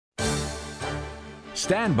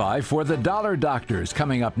Stand by for the Dollar Doctors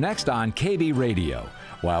coming up next on KB Radio.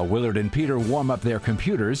 While Willard and Peter warm up their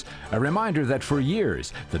computers, a reminder that for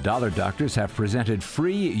years, the Dollar Doctors have presented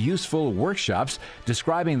free, useful workshops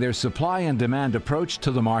describing their supply and demand approach to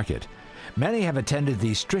the market. Many have attended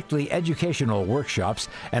these strictly educational workshops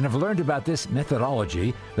and have learned about this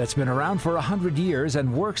methodology that's been around for 100 years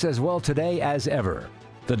and works as well today as ever.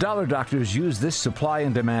 The Dollar Doctors use this supply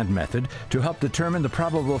and demand method to help determine the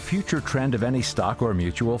probable future trend of any stock or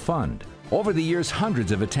mutual fund. Over the years,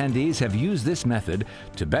 hundreds of attendees have used this method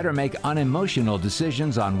to better make unemotional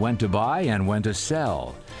decisions on when to buy and when to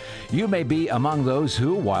sell. You may be among those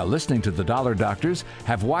who, while listening to the Dollar Doctors,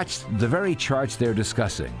 have watched the very charts they're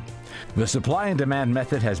discussing. The supply and demand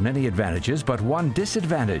method has many advantages, but one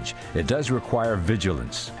disadvantage: it does require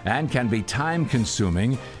vigilance and can be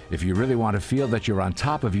time-consuming if you really want to feel that you're on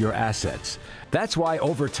top of your assets. That's why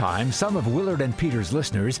over time, some of Willard and Peter's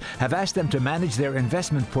listeners have asked them to manage their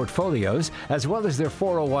investment portfolios as well as their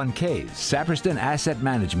 401ks. Saperston Asset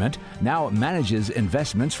Management now manages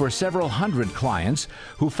investments for several hundred clients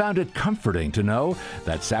who found it comforting to know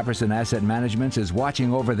that Saperston Asset Management is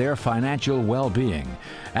watching over their financial well-being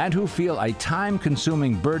and who feel a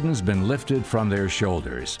time-consuming burden's been lifted from their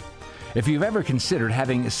shoulders. If you've ever considered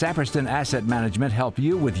having Saperston Asset Management help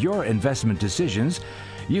you with your investment decisions,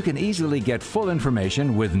 you can easily get full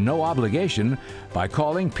information with no obligation by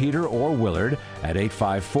calling Peter or Willard at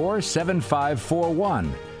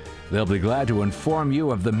 854-7541. They'll be glad to inform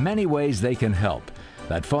you of the many ways they can help.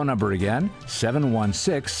 That phone number again,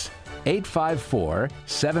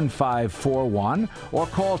 716-854-7541, or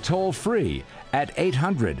call toll-free at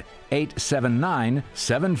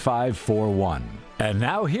 800-879-7541. And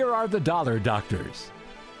now here are the Dollar Doctors.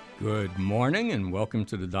 Good morning and welcome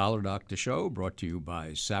to the Dollar Doctor Show, brought to you by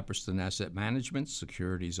Saperston Asset Management.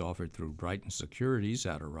 Securities offered through Brighton Securities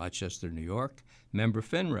out of Rochester, New York. Member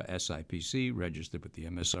FINRA, SIPC, registered with the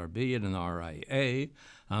MSRB and an RIA.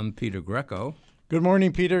 I'm Peter Greco. Good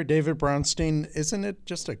morning, Peter. David Brownstein. Isn't it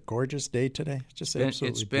just a gorgeous day today? Just absolutely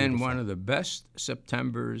It's been beautiful. one of the best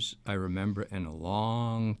Septembers I remember in a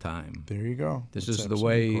long time. There you go. This It's is the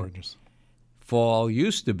absolutely way gorgeous. fall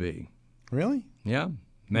used to be. Really? Yeah,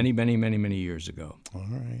 many, many, many, many years ago. All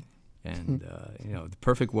right. And, the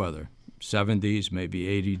perfect weather. 70s, maybe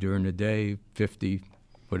 80 during the day, 50,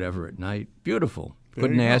 whatever at night. Beautiful. There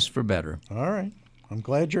Couldn't you go. ask for better. All right. I'm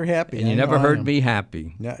glad you're happy. And you I know never I heard am. me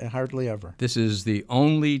happy. No, hardly ever. This is the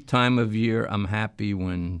only time of year I'm happy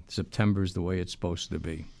when September's the way it's supposed to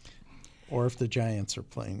be. Or if the Giants are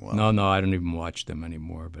playing well. No, I don't even watch them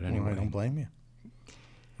anymore. But anyway. Well, I don't blame you.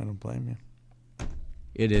 I don't blame you.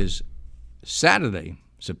 It is Saturday,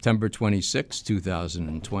 September 26,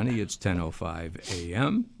 2020. It's 10:05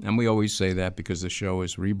 a.m. And we always say that because the show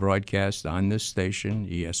is rebroadcast on this station,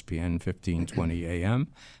 ESPN 1520 a.m.,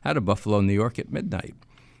 out of Buffalo, New York at midnight.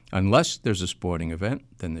 Unless there's a sporting event,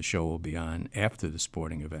 then the show will be on after the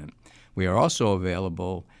sporting event. We are also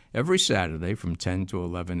available every Saturday from 10 to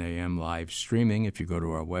 11 a.m. live streaming if you go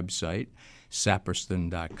to our website,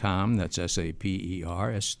 Saperston.com. That's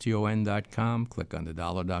SAPERSTON.com. Click on the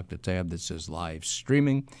Dollar Doctor tab that says live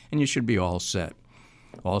streaming, and you should be all set.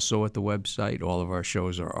 Also at the website, all of our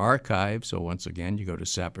shows are archived. So once again, you go to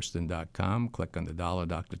Saperston.com, click on the Dollar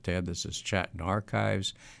Doctor tab that says Chat and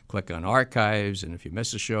Archives. Click on Archives, and if you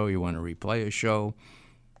miss a show, you want to replay a show,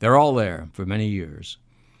 they're all there for many years.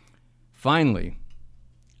 Finally,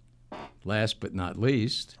 last but not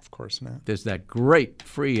least, Of course not. there's that great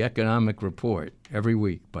free economic report every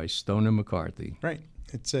week by Stone and McCarthy. Right.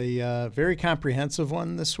 It's a very comprehensive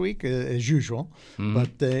one this week, as usual.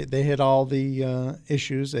 But they hit all the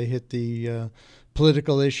issues. They hit the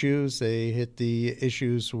political issues. They hit the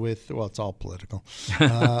issues with, well, it's all political,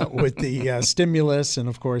 with the stimulus and,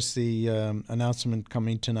 of course, the announcement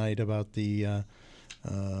coming tonight about the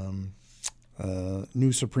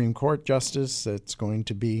new Supreme Court justice that's going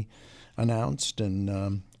to be announced.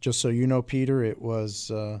 And just so you know, Peter, it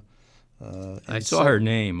was... I saw her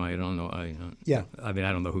name. I don't know. Yeah. I mean,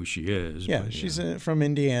 I don't know who she is. Yeah, but, she's from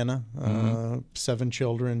Indiana, 7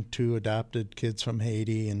 children, 2 adopted kids from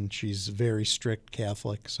Haiti, and she's very strict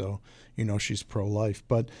Catholic, so you know she's pro-life.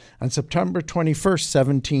 But on September 21st,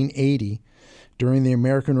 1780, during the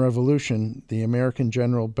American Revolution, the American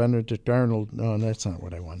General Benedict Arnold, no, that's not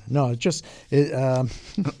what I wanted. No, it's just,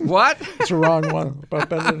 What? it's the wrong one. About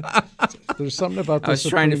Benedict. There's something about this. I was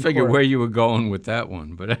trying to figure Court. where you were going with that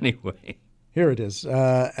one, but anyway. Here it is. In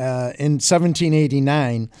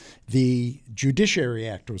 1789, the Judiciary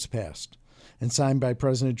Act was passed and signed by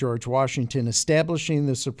President George Washington, establishing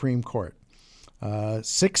the Supreme Court.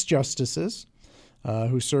 6 justices,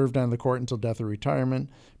 who served on the court until death or retirement.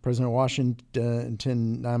 President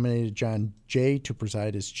Washington nominated John Jay to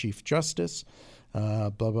preside as Chief Justice. Blah,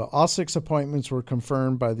 blah. All 6 appointments were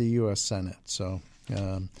confirmed by the U.S. Senate. So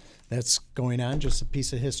that's going on, just a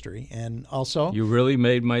piece of history. And also, You really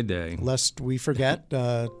made my day. lest we forget,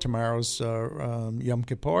 tomorrow's Yom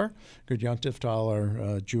Kippur. Good Yom Tov to all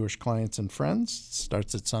our Jewish clients and friends. It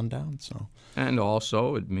starts at sundown. So, And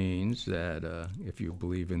also, it means that if you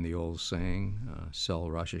believe in the old saying, sell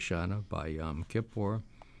Rosh Hashanah by Yom Kippur,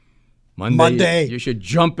 Monday. You should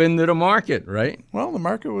jump into the market, right? well, the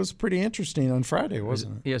market was pretty interesting on Friday,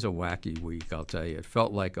 wasn't it? He has a wacky week, I'll tell you. It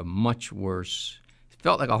felt like a much worse, it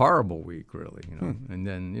felt like a horrible week, really. And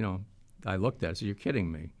then, I looked at it, so you're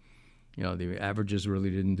kidding me. The averages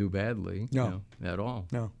really didn't do badly at all.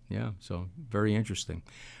 No. Yeah, so very interesting.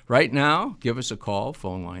 Right now, give us a call.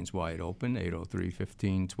 Phone line's wide open,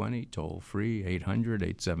 803-1520, toll free,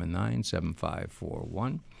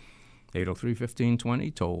 800-879-7541.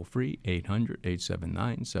 803-1520, toll free,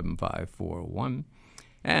 800-879-7541.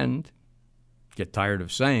 And get tired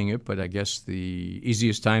of saying it, but I guess the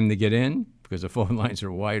easiest time to get in, because the phone lines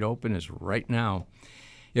are wide open, is right now.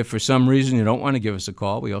 If for some reason you don't want to give us a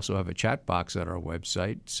call, we also have a chat box at our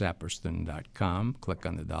website, saperston.com. Click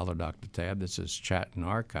on the Dollar Doctor tab that says Chat and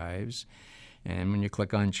Archives. And when you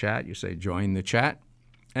click on chat, you say join the chat,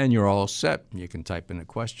 and you're all set. You can type in a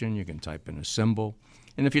question, you can type in a symbol.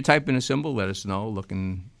 And if you type in a symbol, let us know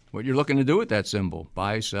what you're looking to do with that symbol.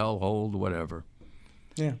 Buy, sell, hold, whatever.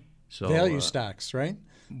 Yeah. So, value stocks, right?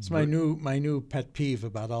 It's my new pet peeve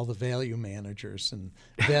about all the value managers, and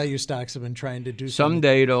value stocks have been trying to do something.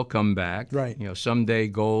 Someday they'll come back. Right. Someday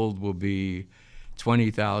gold will be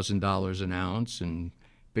 $20,000 an ounce, and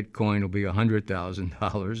Bitcoin will be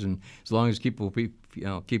 $100,000. And as long as people keep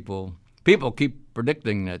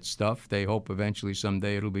predicting that stuff, they hope eventually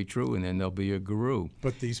someday it'll be true, and then there'll be a guru.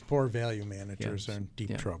 But these poor value managers are in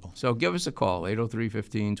deep trouble. So give us a call,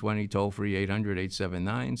 803-1520, toll-free,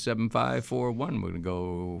 800-879-7541. We're going to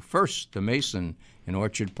go first to Mason in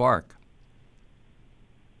Orchard Park.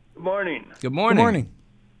 Good morning. Good morning. Good morning.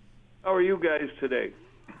 How are you guys today?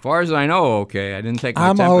 As far as I know, okay. I didn't take my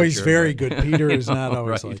I'm temperature. always very good. Peter is not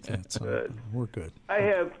always right. like that, so Good. we're good. I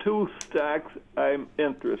have 2 stocks I'm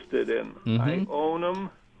interested in. I own them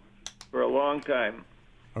for a long time.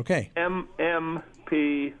 Okay.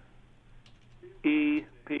 MMP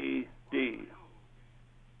EPD.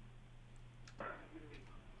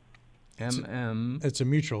 It's a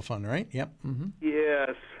mutual fund, right? Yep. Mm-hmm.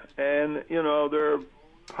 Yes, and they're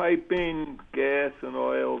piping gas and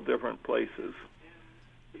oil different places.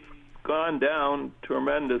 It's gone down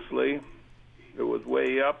tremendously. It was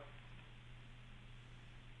way up.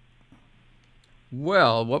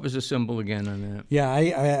 Well, what was the symbol again on that? Yeah,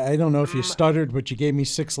 I don't know if you stuttered, but you gave me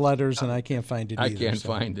 6 letters, and I can't find it I either. can't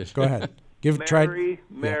find it. Go ahead.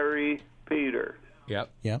 Mary Peter.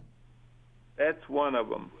 Yep. Yeah. That's one of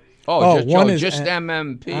them. Just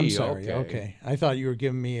MMP. I'm sorry. Okay. I thought you were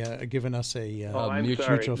giving us a I'm mutual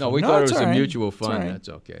sorry. mutual No, fund. we thought it it's was all a right. mutual It's all fund. right. That's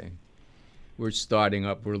okay. We're starting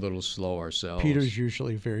up. We're a little slow ourselves. Peter's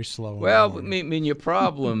usually very slow. Well, I mean, your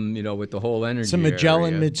problem, with the whole energy. It's a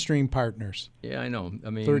Magellan area. Midstream Partners. Yeah, I know.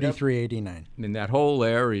 I mean, 3389. that whole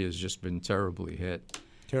area has just been terribly hit.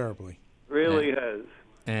 Terribly. Really has.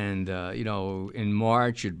 And, in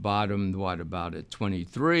March it bottomed, about at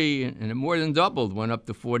 23, and it more than doubled, went up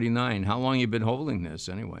to 49. How long you been holding this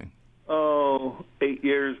anyway? 8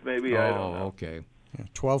 years maybe. I don't know. Okay. Yeah,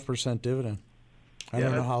 12% dividend. I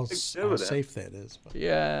don't know how that's a big dividend. safe that is. But.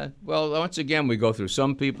 Yeah, well, once again, we go through.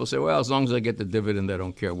 Some people say, well, as long as I get the dividend, I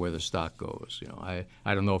don't care where the stock goes. I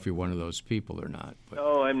don't know if you're one of those people or not. But,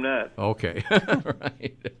 No, I'm not. okay,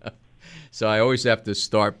 right. So I always have to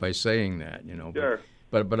start by saying that, Sure.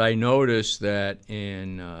 But I noticed that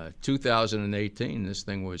in 2018, this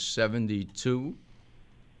thing was 72,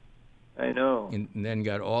 I know. and then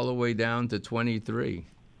got all the way down to 23.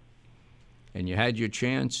 And you had your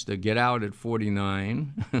chance to get out at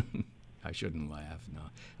 49. I shouldn't laugh.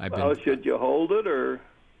 No, Should you hold it or?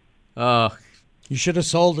 You should have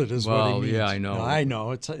sold it, is what Well, he means. yeah, I know. No, I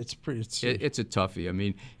know. It's pretty. It's a toughie. I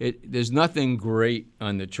mean, there's nothing great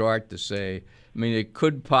on the chart to say. I mean, it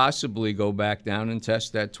could possibly go back down and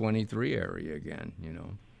test that 23 area again.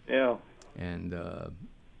 Yeah. And I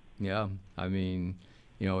mean,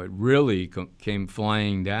 it really came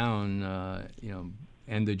flying down.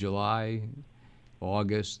 End of July,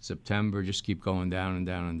 August, September, just keep going down and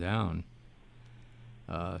down and down.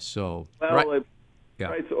 Well, right. the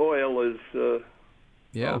price of oil is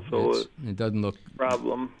also it doesn't look a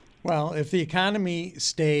problem. Well, if the economy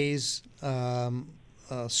stays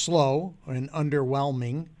slow and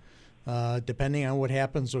underwhelming, depending on what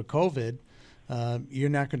happens with COVID, you're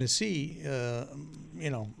not going to see,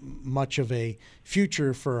 much of a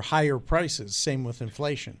future for higher prices. Same with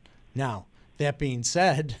inflation. Now, that being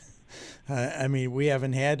said, we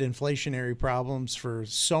haven't had inflationary problems for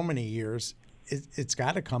so many years. It's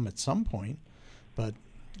got to come at some point, but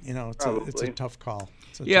it's a tough call.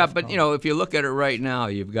 But if you look at it right now,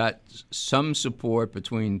 you've got some support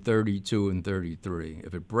between 32 and 33.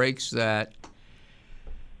 If it breaks that,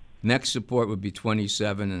 next support would be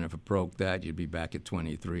 27, and if it broke that, you'd be back at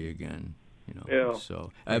 23 again. Yeah.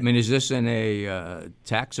 So, is this in a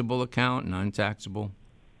taxable account, non-taxable?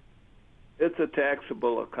 It's a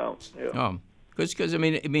taxable account. Yeah. Oh, because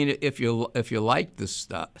if you like the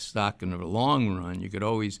stock in the long run, you could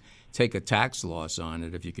always take a tax loss on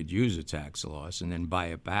it if you could use a tax loss, and then buy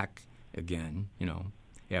it back again.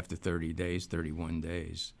 After 30 days, 31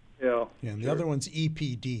 days. Yeah, and the other one's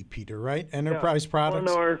EPD, Peter, right? Enterprise Products.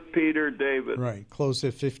 Eleanor Peter David. Right, closed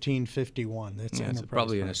at 1551. That's it's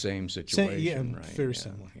probably in the same situation, right? Very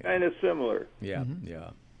similar. Yeah. Kind of similar. Yeah, yeah.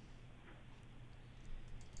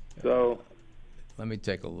 So, let me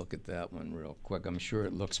take a look at that one real quick. I'm sure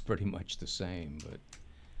it looks pretty much the same, but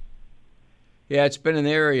yeah, it's been an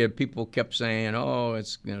area people kept saying, "Oh,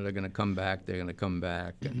 it's they're going to come back. They're going to come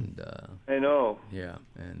back," and I know. Yeah,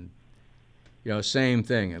 and same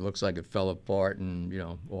thing. It looks like it fell apart in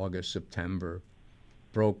August, September,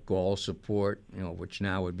 broke all support, which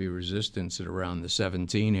now would be resistance at around the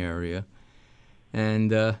 17 area,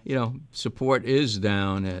 and support is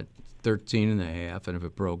down at 13.5, and if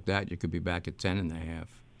it broke that, you could be back at 10.5.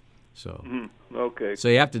 So, okay. So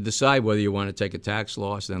you have to decide whether you want to take a tax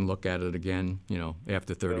loss, then look at it again,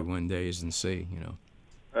 after 31 days and see,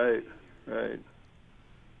 Right.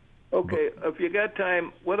 Okay, if you got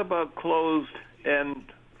time, what about closed-end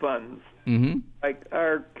funds? Mm-hmm. Like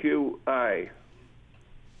RQI?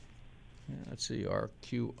 Yeah, let's see,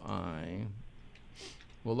 RQI.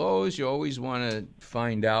 Well, those you always want to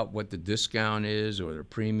find out what the discount is or the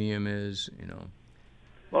premium is,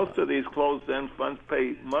 Most of these closed-end funds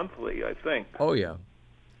pay monthly, I think. Oh, yeah.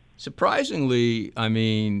 Surprisingly,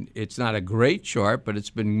 it's not a great chart, but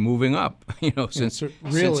it's been moving up, since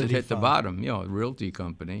it hit the bottom. Realty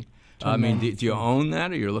company. Do you own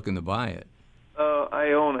that, or you're looking to buy it?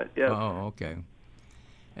 I own it, yes. Oh, okay.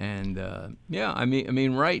 And,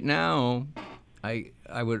 right now, I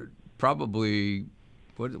would probably,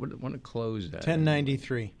 what want to close at?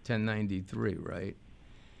 1093. 1093, right?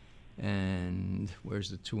 And where's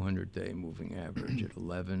the 200-day moving average at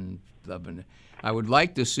 11? I would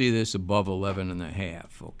like to see this above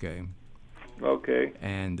 11.5, okay? Okay.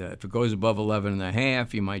 And if it goes above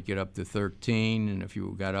 11.5, you might get up to 13, and if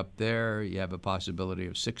you got up there, you have a possibility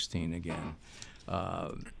of 16 again.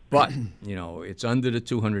 But, it's under the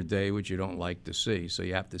 200-day, which you don't like to see, so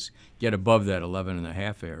you have to get above that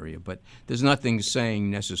 11.5 area. But there's nothing saying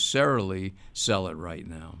necessarily sell it right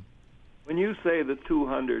now. When you say the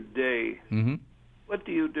 200-day, mm-hmm. What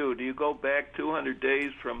do you do? Do you go back 200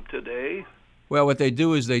 days from today? Well, what they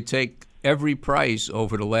do is they take every price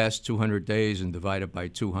over the last 200 days and divide it by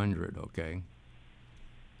 200, okay?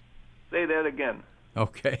 Say that again.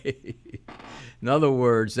 Okay. In other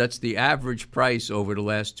words, that's the average price over the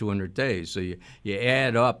last 200 days. So you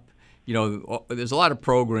add up, there's a lot of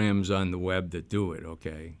programs on the web that do it,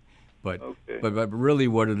 okay? But really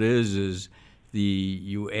what it is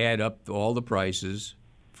you add up all the prices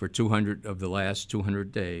for 200 of the last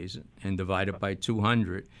 200 days and divide it by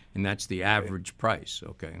 200, and that's the average price,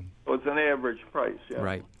 okay? So it's an average price, yeah.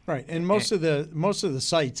 Right. Right, and most of the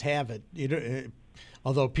sites have it.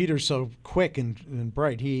 Although Peter's so quick and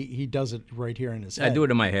bright, he does it right here in his head. I do it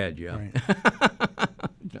in my head, yeah. Right.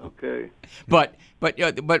 No. Okay. But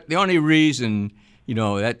the only reason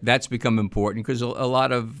that's become important because a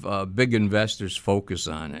lot of big investors focus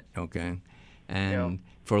on it, okay? And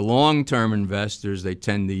for long-term investors, they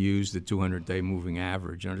tend to use the 200-day moving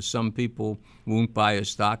average. Some people won't buy a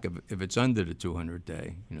stock if it's under the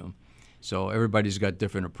 200-day, So everybody's got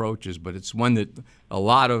different approaches, but it's one that a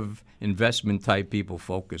lot of investment-type people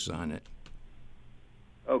focus on it.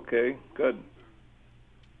 Okay, good.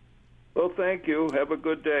 Well, thank you. Have a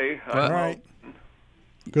good day. All right.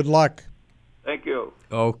 Good luck. Thank you.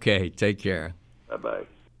 Okay, take care. Bye-bye.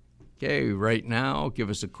 Okay, right now, give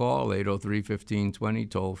us a call, 803-1520,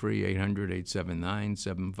 toll-free,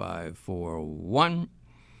 800-879-7541.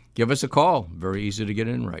 Give us a call. Very easy to get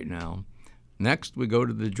in right now. Next, we go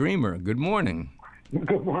to the Dreamer. Good morning.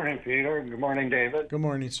 Good morning, Peter. Good morning, David. Good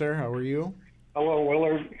morning, sir. How are you? Hello,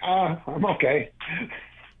 Willard. I'm okay.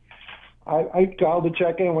 I called to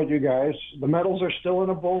check in with you guys. The metals are still in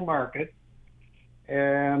a bull market.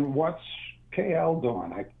 And what's KL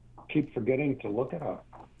doing? I keep forgetting to look it up.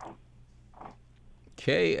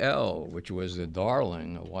 KL, which was the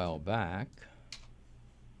darling a while back.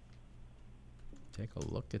 Take a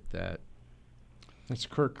look at that. That's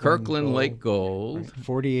Kirkland Kirkland Lake Gold.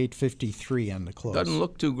 Right, 48.53 on the close. Doesn't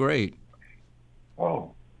look too great.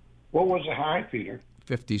 Oh, what was the high, Peter?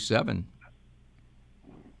 57.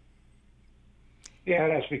 Yeah,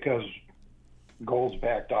 that's because gold's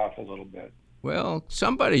backed off a little bit. Well,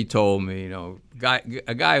 somebody told me, a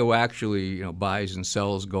guy who actually, buys and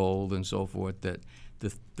sells gold and so forth, that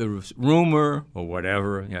the rumor or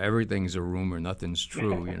whatever, everything's a rumor, nothing's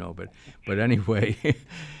true, but anyway,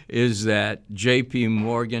 is that J.P.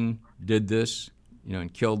 Morgan did this,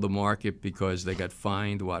 and killed the market because they got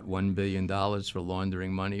fined, $1 billion for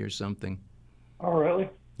laundering money or something. Oh, really?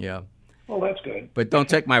 Yeah. Well, that's good. But don't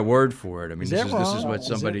take my word for it. I mean, this is what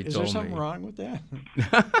somebody is told me. Is there something wrong with that?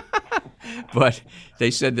 But they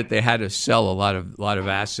said that they had to sell a lot of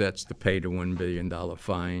assets to pay the $1 billion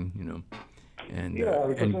fine, And yeah,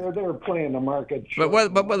 because they're playing the market. But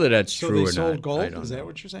whether that's so true they or sold not, gold? I don't Is that know.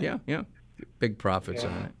 what you're saying? Yeah, big profits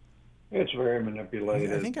on it. It's very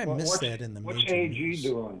manipulated. I think I missed that in the What's major AG news.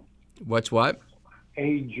 doing? What's what?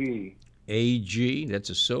 AG. AG, that's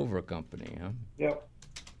a silver company, huh? Yep.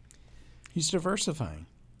 He's diversifying.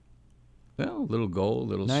 Well, a little gold,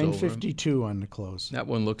 a little silver. 952 on the close. That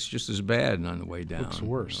one looks just as bad on the way down. Looks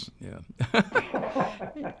worse. Yeah.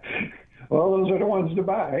 Well, those are the ones to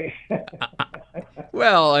buy.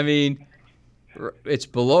 Well, I mean, it's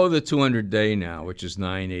below the 200-day now, which is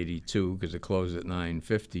 982 because it closed at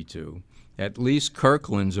 952. At least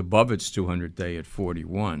Kirkland's above its 200-day at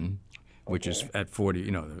 41, which is at 40.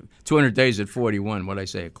 200 days at 41. What I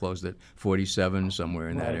say? It closed at 47, somewhere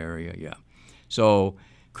in that area. Yeah. So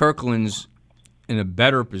Kirkland's in a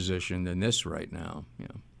better position than this right now. Yeah.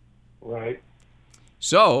 Right.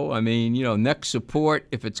 So, I mean, next support,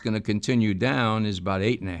 if it's going to continue down, is about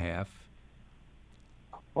 8.5.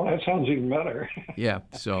 Well, that sounds even better. Yeah,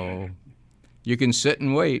 so you can sit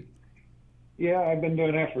and wait. Yeah, I've been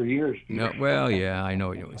doing that for years, Peter. No, well, yeah, I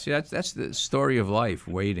know. See, that's the story of life: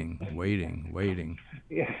 waiting,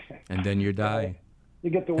 Yeah. and then you die. You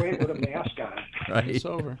get to wait with a mask on. Right? It's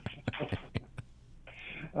over.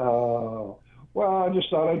 Well, I just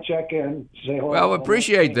thought I'd check in, say hello. Well,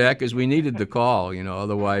 appreciate that because we needed the call.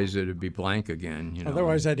 Otherwise it'd be blank again.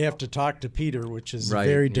 Otherwise, I'd have to talk to Peter, which is Right,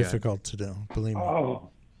 very yeah. difficult to do. Believe me. Oh.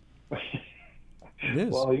 It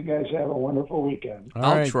is. Well, you guys have a wonderful weekend. All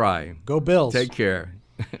I'll right. try. Go Bills. Take care.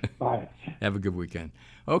 Bye. Have a good weekend.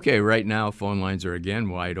 Okay, right now, phone lines are again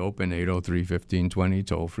wide open, 803-1520,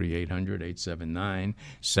 toll-free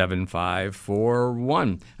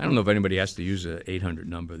 800-879-7541. I don't know if anybody has to use an 800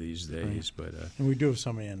 number these days, but... And we do have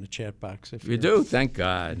somebody in the chat box. If you do? Thank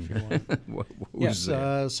God. Yes,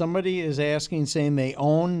 somebody is asking, saying they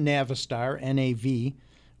own Navistar, NAV,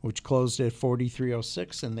 which closed at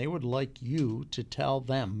 43.06, and they would like you to tell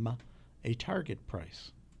them a target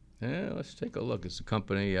price. Yeah, let's take a look. It's a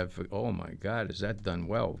company. Oh my God, is that done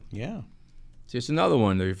well? Yeah. See, it's another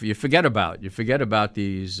one that you forget about. You forget about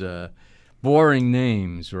these boring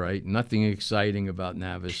names, right? Nothing exciting about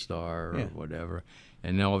Navistar or whatever.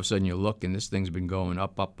 And then all of a sudden you look, and this thing's been going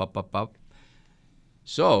up, up, up, up, up.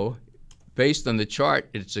 So, based on the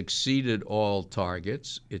chart, it's exceeded all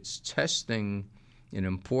targets. It's testing an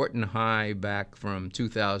important high back from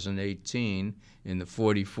 2018 in the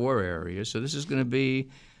 44 area. So this is going to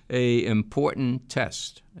be a important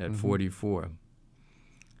test at 44.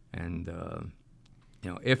 And,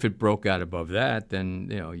 if it broke out above that, then,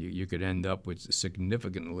 you could end up with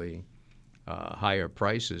significantly higher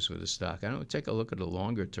prices for the stock. I don't take a look at a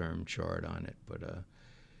longer-term chart on it. But,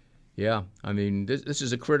 yeah, I mean, this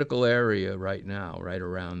is a critical area right now, right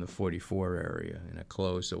around the 44 area. And it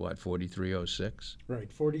closed at, 43.06? Right,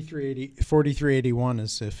 43.81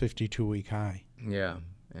 is a 52-week high. Yeah,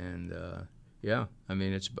 and... yeah, I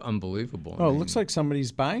mean, it's unbelievable. Oh, it looks like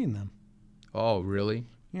somebody's buying them. Oh, really?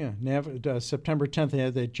 Yeah, September 10th, they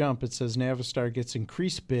had that jump. It says Navistar gets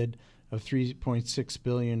increased bid of $3.6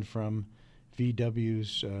 billion from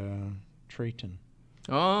VW's Trayton.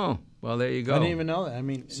 Oh, well, there you go. I didn't even know that. I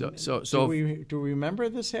mean, so do we remember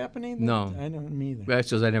this happening? No. I don't either.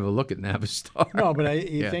 That's because I never look at Navistar. No,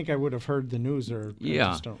 but you think I would have heard the news, or I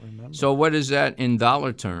just don't remember. So what is that in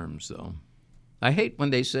dollar terms, though? I hate when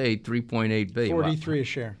they say 3.8 billion. 43 a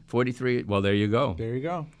share. 43. Well, there you go. There you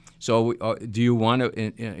go. So do you want to?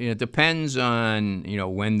 It depends on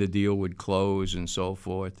when the deal would close and so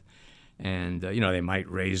forth, and they might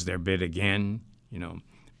raise their bid again. And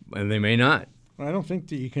they may not. Well, I don't think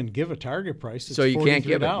that you can give a target price. It's so you can't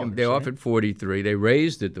give it. They right? offered 43. They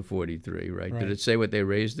raised it to 43, right? Right? Did it say what they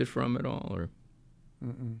raised it from at all, or?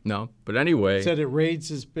 No, but anyway. Said it raised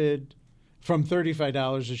his bid from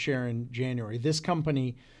 $35 a share in January. This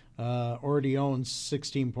company already owns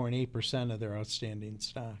 16.8% of their outstanding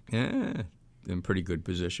stock. Yeah, in pretty good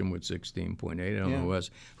position with 16.8. I don't know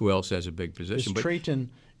who else has a big position. But Traton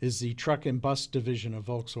is the truck and bus division of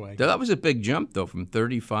Volkswagen. that was a big jump, though, from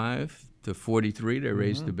 35 to 43. They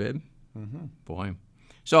raised the bid. Boy.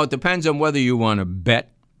 So it depends on whether you want to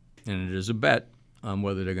bet, and it is a bet, on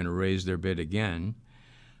whether they're going to raise their bid again.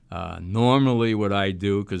 Normally what I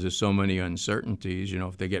do, because there's so many uncertainties,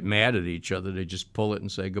 if they get mad at each other, they just pull it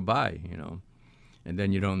and say goodbye, and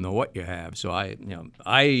then you don't know what you have. So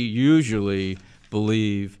I usually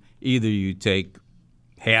believe either you take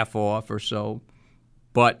half off or so,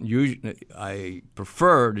 but usually I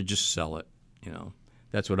prefer to just sell it,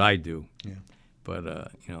 That's what I do. Yeah.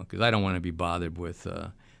 But, because I don't want to be bothered with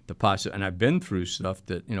the possibility. And I've been through stuff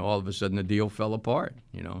that, all of a sudden the deal fell apart,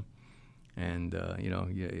 And,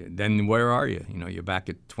 then where are you? You're back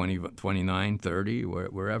at 20, 29, 30,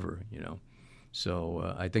 wherever,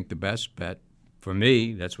 So I think the best bet for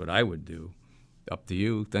me, that's what I would do. Up to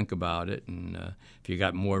you. Think about it. And if you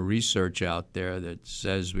got more research out there that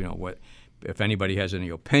says, if anybody has any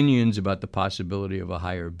opinions about the possibility of a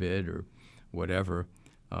higher bid or whatever.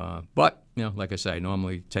 But, like I say, I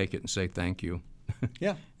normally take it and say thank you.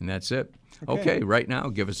 Yeah. And that's it. Okay, right now,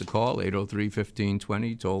 give us a call,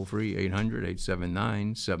 803-1520, toll-free,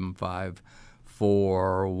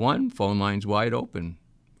 800-879-7541. Phone line's wide open.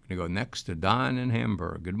 We're going to go next to Don in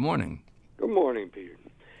Hamburg. Good morning. Good morning, Peter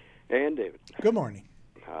and David. Good morning.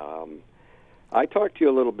 I talked to you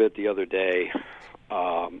a little bit the other day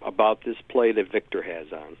about this play that Victor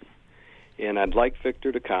has on, and I'd like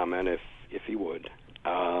Victor to comment if he would.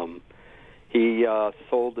 He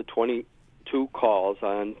sold the 22 calls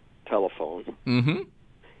on telephone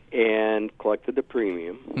and collected the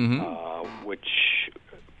premium, which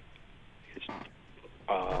is,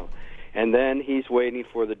 and then he's waiting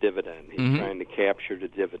for the dividend. He's trying to capture the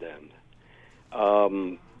dividend.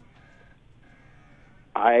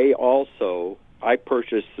 I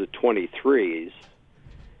purchased the 23s,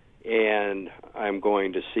 and I'm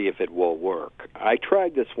going to see if it will work. I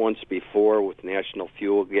tried this once before with National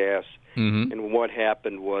Fuel Gas, and what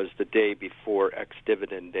happened was the day before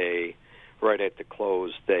ex-dividend day, right at the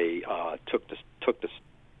close, they took the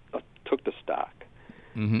stock.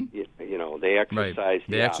 They exercised the option.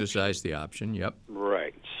 They exercised the option, yep.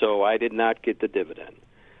 Right. So I did not get the dividend.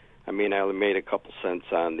 I mean, I only made a couple cents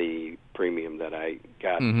on the premium that I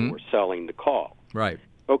got for selling the call. Right.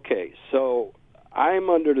 Okay, so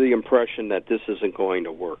I'm under the impression that this isn't going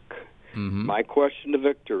to work. My question to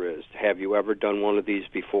Victor is, have you ever done one of these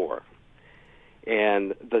before?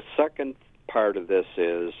 And the second part of this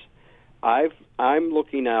is, I'm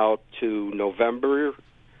looking out to November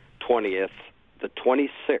 20th, the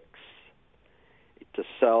 26th, to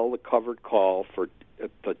sell the covered call for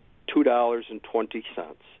the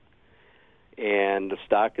 $2.20. And the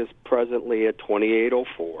stock is presently at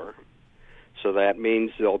 $28.04, so that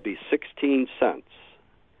means there'll be 16 cents.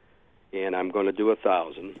 And I'm going to do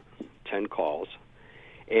 10 calls,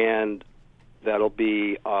 and that'll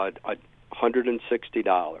be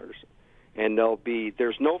 $160. And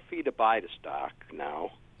there's no fee to buy the stock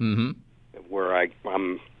now. Where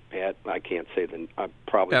I'm at, I can't say that. I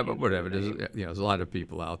probably but whatever. There's a lot of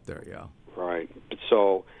people out there. Yeah. Right.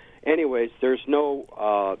 So. Anyways, there's no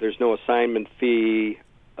assignment fee.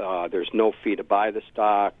 There's no fee to buy the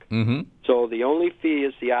stock. So the only fee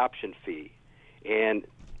is the option fee, and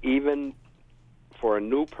even for a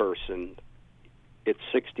new person, it's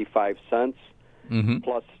 65 cents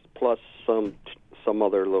plus some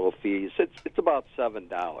other little fees. It's about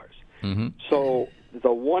 $7. So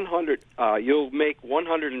the 100 you'll make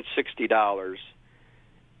 $160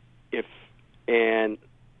 and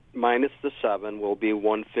minus the 7 will be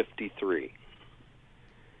 153.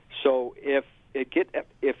 So if it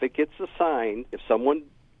gets assigned, if someone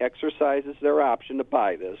exercises their option to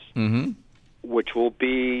buy this, which will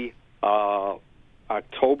be October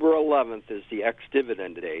 11th is the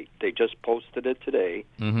ex-dividend date. They just posted it today,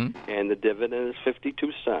 and the dividend is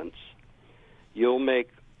 52 cents. You'll make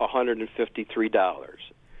 $153.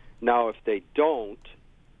 Now, if they don't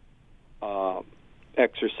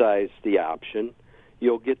exercise the option,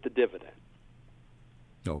 you'll get the dividend.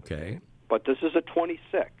 Okay. But this is a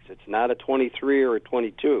 26. It's not a 23 or a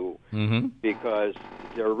 22 because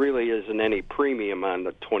there really isn't any premium on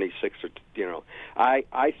the 26.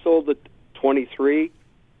 I sold the 23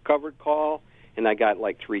 covered call, and I got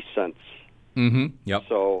like 3 cents. Yep.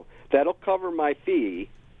 So that'll cover my fee,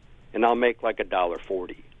 and I'll make like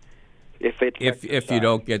 $1.40. If you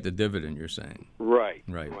don't get the dividend, you're saying. Right.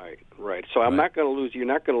 So I'm not going to lose. You're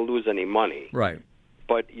not going to lose any money. Right.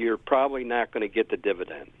 But you're probably not going to get the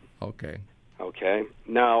dividend. Okay.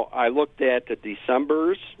 Now I looked at the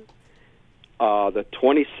Decembers. The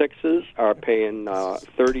 26s are paying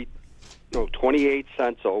 28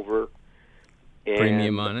 cents over. And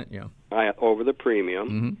premium on it, yeah. Over the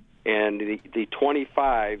premium. And the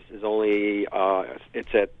 25s is only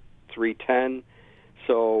it's at 3.10,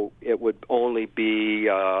 so it would only be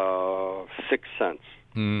 6 cents.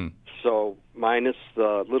 So minus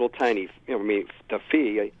the little tiny, the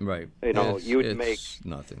fee. Right. You'd make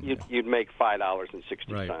nothing. You'd make $5.60.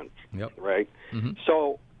 Right. Yep. Right.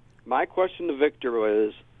 So my question to Victor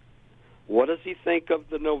is, what does he think of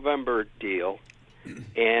the November deal,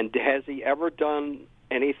 and has he ever done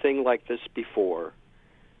anything like this before?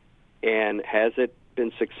 And has it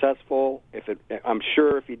been successful? I'm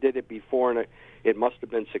sure if he did it before, and it must have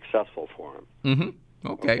been successful for him.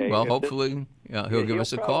 Okay. Well, hopefully he'll give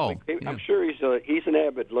us a call. I'm sure he's an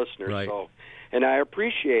avid listener. Right. So, and I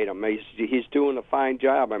appreciate him. He's doing a fine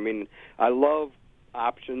job. I mean, I love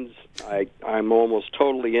options. I'm almost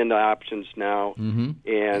totally into options now,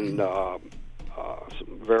 and some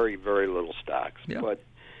very, very little stocks. Yeah. But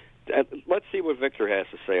let's see what Victor has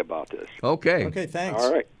to say about this. Okay. Okay, thanks.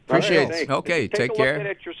 All right. Appreciate it. Okay, take care. Take a look at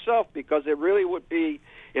it yourself, because it really would be,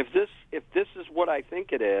 if this is what I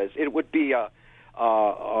think it is, it would be like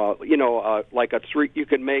a 3. You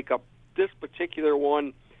could make up this particular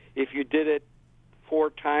one if you did it 4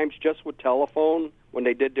 times just with telephone when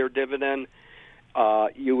they did their dividend.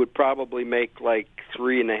 You would probably make like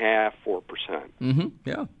 3.5%, 4%.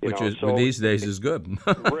 Yeah, which these days is good.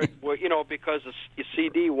 Well, because a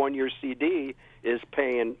CD, 1-year CD, is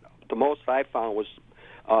paying, the most I found was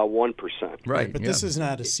 1%. Right. But this is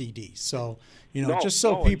not a CD, so Just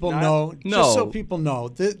so people know,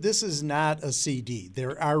 this is not a CD.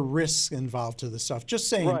 There are risks involved to the stuff. Just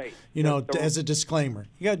saying, as a disclaimer,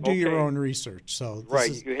 you got to do your own research. So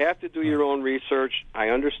you have to do your own research. I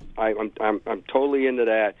understand. I'm totally into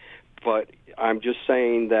that, but I'm just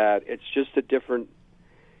saying that it's just a different.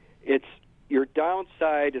 It's your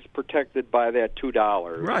downside is protected by that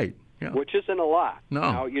 $2, right? Yeah. Which isn't a lot. No.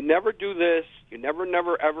 Now, you never do this. You never,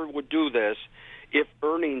 ever would do this if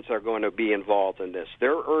earnings are going to be involved in this.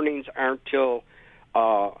 Their earnings aren't till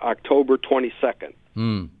October 22nd.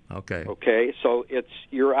 Okay. Okay, so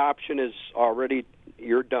your option is already,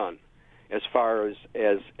 you're done as far as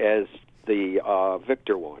the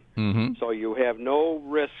Victor one. So you have no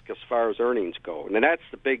risk as far as earnings go. And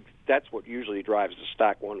that's what usually drives the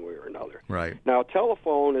stock one way or another. Right. Now,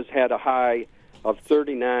 Telephone has had a high of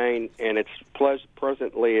 39, and it's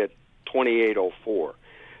presently at 28.04.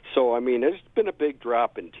 So, I mean, there's been a big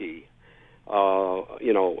drop in T.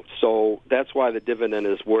 So that's why the dividend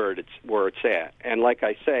is where it's at. And like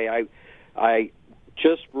I say, I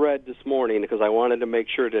just read this morning, because I wanted to make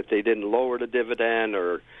sure that they didn't lower the dividend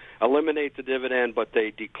or eliminate the dividend, but they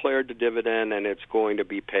declared the dividend, and it's going to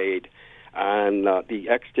be paid on the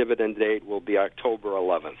ex-dividend date will be October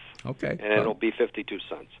 11th. Okay. And it'll be 52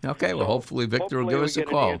 cents. Okay, well, hopefully Victor will give us a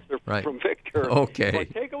call. Right. From Victor. Okay.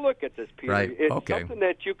 But take a look at this, Peter. Right. It's okay. something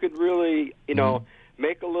that you could really,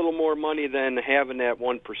 make a little more money than having that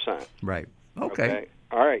 1%. Right. Okay.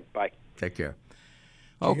 All right, bye. Take care.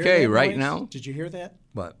 Okay, right noise? now. Did you hear that?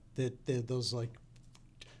 What? Those like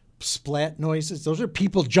splat noises. Those are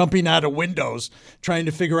people jumping out of windows trying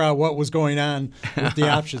to figure out what was going on with the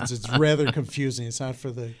options. It's rather confusing. It's not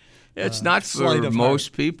for the. It's not for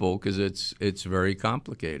most people, because it's very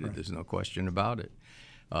complicated. Right. There's no question about it.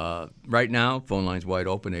 Right now, phone line's wide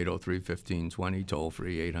open, 803-1520,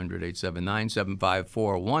 toll-free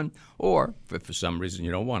 800-879-7541. Or if for some reason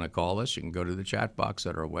you don't want to call us, you can go to the chat box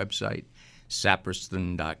at our website,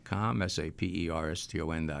 saperston.com,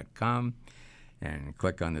 saperston.com, and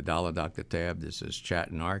click on the Dollar Doctor tab. This is Chat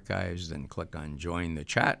and Archives. Then click on Join the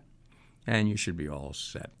Chat, and you should be all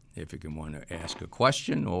set. If you can want to ask a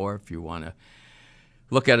question, or if you want to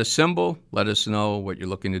look at a symbol, let us know what you're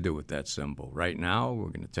looking to do with that symbol. Right now, we're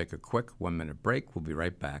going to take a quick 1-minute break. We'll be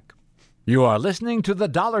right back. You are listening to The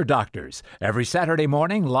Dollar Doctors. Every Saturday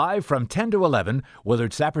morning, live from 10 to 11,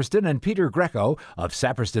 Willard Saperston and Peter Greco of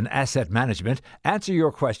Saperston Asset Management answer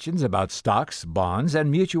your questions about stocks, bonds,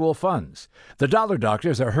 and mutual funds. The Dollar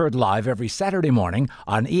Doctors are heard live every Saturday morning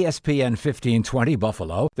on ESPN 1520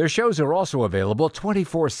 Buffalo. Their shows are also available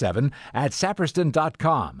 24/7 at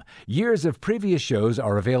saperston.com. Years of previous shows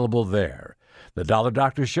are available there. The Dollar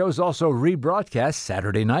Doctor shows also rebroadcast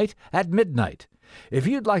Saturday night at midnight. If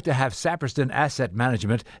you'd like to have Saperston Asset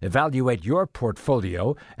Management evaluate your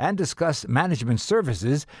portfolio and discuss management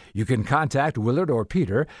services, you can contact Willard or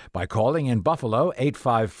Peter by calling in Buffalo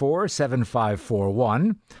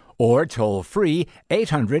 854-7541 or toll-free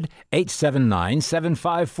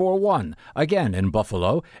 800-879-7541. Again, in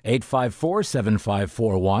Buffalo,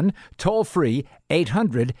 854-7541, toll-free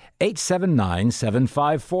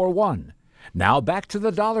 800-879-7541. Now back to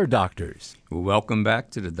the Dollar Doctors. Welcome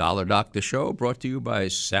back to the Dollar Doctor Show, brought to you by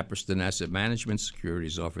Saperston Asset Management.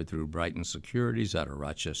 Securities offered through Brighton Securities out of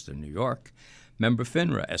Rochester, New York. Member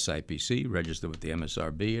FINRA, SIPC, registered with the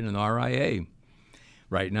MSRB and an RIA.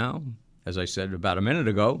 Right now, as I said about a minute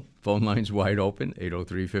ago, phone lines wide open,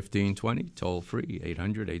 803-1520, toll free,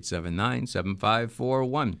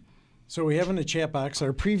 800-879-7541. So we have in the chat box,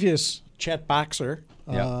 our previous chat boxer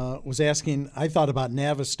was asking, I thought about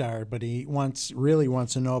Navistar, but he really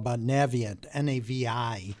wants to know about Navient,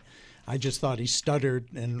 N-A-V-I. I just thought he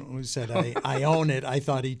stuttered and said, I own it. I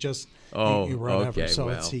thought he just, he wrote okay. So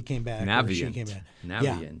well, he came back. Navient. She came back.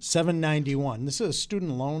 Navient. Yeah, 791. This is a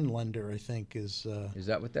student loan lender, I think. Is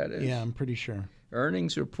that what that is? Yeah, I'm pretty sure.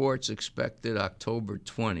 Earnings reports expected October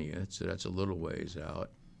 20th, so that's a little ways out.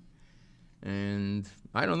 And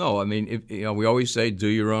I don't know. I mean, we always say do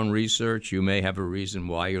your own research. You may have a reason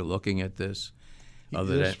why you're looking at this.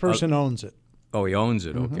 This person owns it. Oh, he owns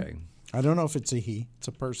it. Mm-hmm. Okay. I don't know if it's a he. It's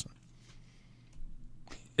a person.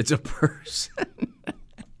 It's a person.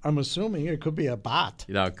 I'm assuming it could be a bot.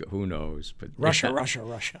 Who knows? But Russia.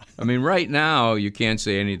 I mean, right now you can't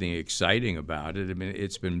say anything exciting about it. I mean,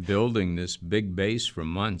 it's been building this big base for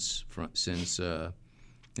months since. It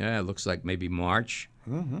looks like maybe March.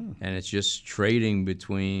 Mm-hmm. And it's just trading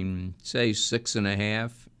between, say,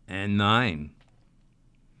 6.5 and 9.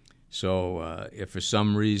 So if for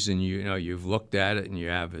some reason you've looked at it and you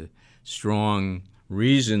have a strong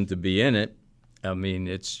reason to be in it, I mean,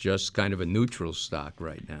 it's just kind of a neutral stock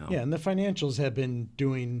right now. Yeah, and the financials have been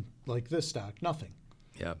doing, like this stock, nothing.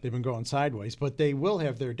 Yeah. They've been going sideways, but they will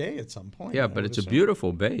have their day at some point. Yeah, but it's a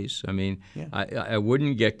beautiful base. I mean, yeah. I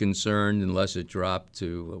wouldn't get concerned unless it dropped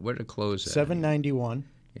to, what did it close at? 791.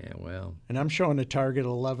 Yeah, well. And I'm showing a target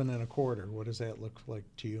 11.25. What does that look like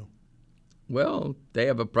to you? Well, they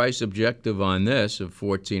have a price objective on this of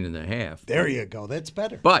 14.5. There you go. That's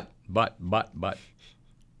better. But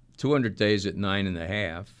 200 days at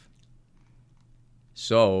 9.5.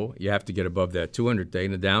 So you have to get above that 200-day,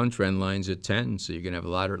 and the downtrend line's at 10. So you're going to have a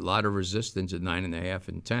lot of resistance at 9.5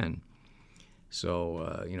 and 10.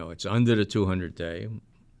 So it's under the 200-day,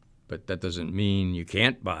 but that doesn't mean you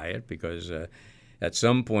can't buy it because at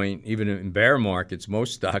some point, even in bear markets,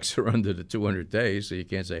 most stocks are under the 200 days. So you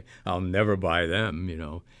can't say I'll never buy them.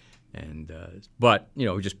 And but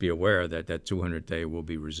just be aware that 200-day will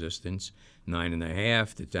be resistance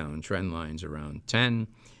 9.5. The downtrend line's around 10.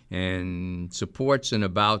 And supports in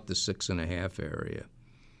about the 6.5 area.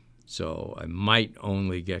 So I might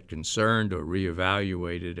only get concerned or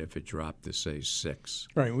reevaluate it if it dropped to, say, 6.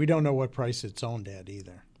 Right. We don't know what price it's owned at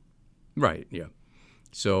either. Right, yeah.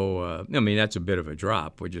 So, that's a bit of a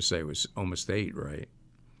drop. We'd just say it was almost 8, right?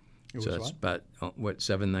 It was so that's what? about,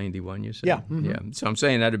 791 you said? Yeah. Mm-hmm. Yeah. So I'm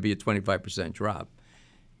saying that would be a 25% drop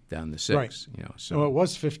down to 6. Right. So well, it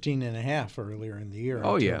was 15.5 earlier in the year.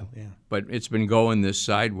 Oh, yeah. But it's been going this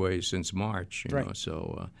sideways since March. You know,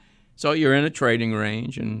 so you're in a trading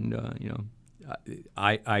range, and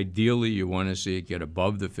ideally you want to see it get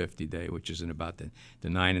above the 50-day, which is in about the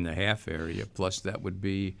 9.5 area. Plus, that would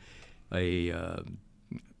be a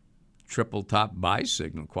triple top buy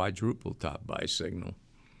signal, quadruple top buy signal.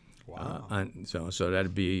 Wow. So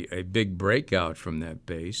that'd be a big breakout from that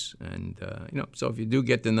base, and so if you do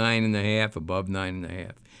get the 9.5 above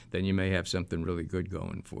 9.5, then you may have something really good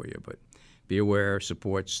going for you. But be aware,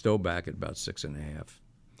 support's still back at about 6.5.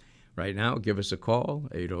 Right now, give us a call,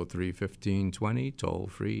 803-1520, toll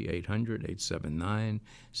free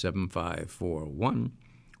 800-879-7541,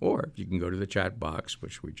 or you can go to the chat box,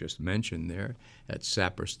 which we just mentioned there, at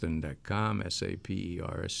saperston.com,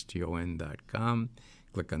 saperston.com.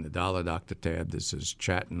 Click on the Dollar Doctor tab. This is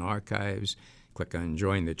Chat and Archives. Click on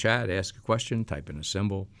Join the Chat, ask a question, type in a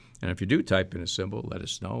symbol. And if you do type in a symbol, let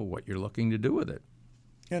us know what you're looking to do with it.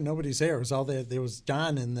 Yeah, nobody's there. It was all there was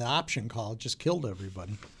Don in the option call. It just killed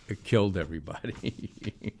everybody. It killed everybody.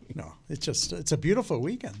 No, it's a beautiful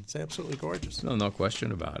weekend. It's absolutely gorgeous. No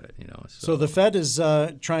question about it. So the Fed is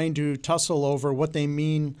trying to tussle over what they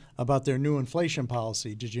mean about their new inflation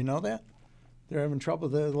policy. Did you know that? They're having trouble.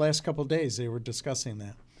 The last couple of days they were discussing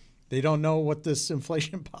that. They don't know what this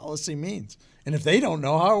inflation policy means. And if they don't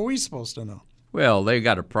know, how are we supposed to know? Well, they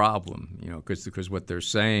got a problem, because what they're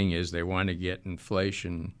saying is they want to get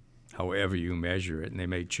inflation however you measure it, and they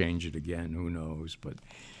may change it again. Who knows?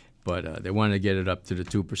 But they want to get it up to the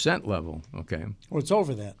 2% level. Okay. Well, it's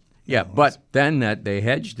over that. Yeah, but then they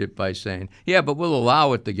hedged it by saying, yeah, but we'll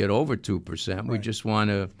allow it to get over 2%. Right. We just want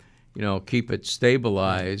to, keep it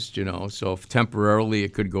stabilized, so if temporarily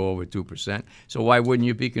it could go over 2%. So why wouldn't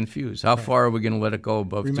you be confused? How far are we going to let it go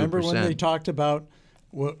above 2%? Remember when they talked about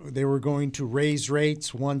they were going to raise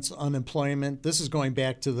rates once unemployment. This is going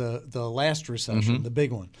back to the last recession, the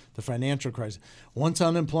big one, the financial crisis. Once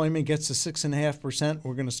unemployment gets to 6.5%,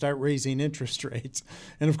 we're going to start raising interest rates.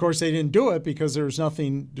 And of course, they didn't do it because there's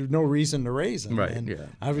no reason to raise them. Right. And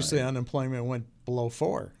obviously, unemployment went below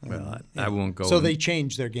 4. Well, I won't go. So they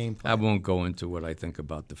changed their game plan. I won't go into what I think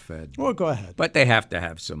about the Fed. Well, go ahead. But they have to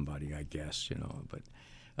have somebody, I guess. But.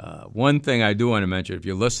 One thing I do want to mention, if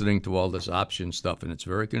you're listening to all this option stuff and it's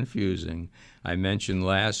very confusing, I mentioned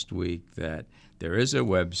last week that there is a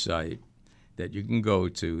website that you can go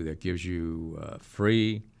to that gives you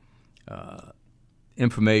free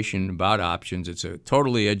information about options. It's a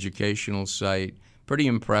totally educational site, pretty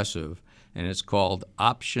impressive, and it's called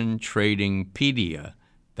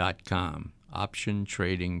OptionTradingpedia.com.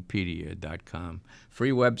 OptionTradingpedia.com.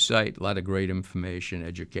 Free website, a lot of great information,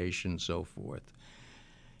 education, so forth.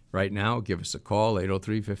 Right now, give us a call,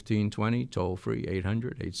 803-1520, toll-free,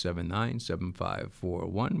 800-879-7541. We're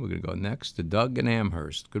going to go next to Doug in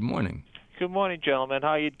Amherst. Good morning. Good morning, gentlemen.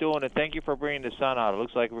 How you doing? And thank you for bringing the sun out. It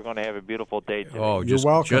looks like we're going to have a beautiful day today. Oh, You're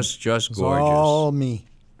welcome. Just gorgeous. It's all me.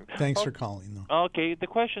 Thanks for calling, though. Okay, the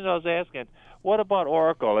question I was asking, what about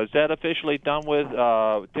Oracle? Is that officially done with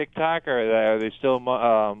TikTok, or are they still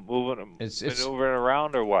maneuvering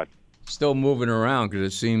around, or what? Still moving around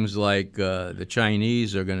because it seems like the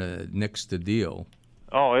Chinese are going to nix the deal.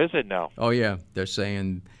 Oh, is it now? Oh, yeah. They're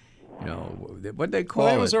saying, what they call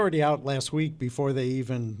it. It was already out last week before they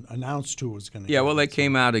even announced who was going to. Yeah, well, they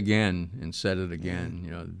came out again and said it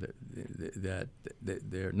again, that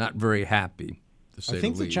they're not very happy, to say the least. I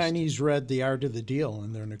think the Chinese read the art of the deal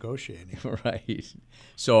and they're negotiating. Right.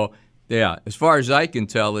 So, yeah, as far as I can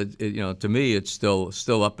tell, to me, it's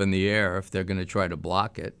still up in the air if they're going to try to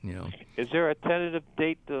block it. Is there a tentative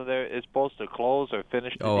date that it's supposed to close or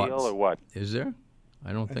finish the deal, or what? Is there?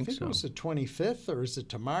 I don't think so. I think it was the 25th, or is it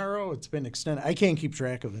tomorrow? It's been extended. I can't keep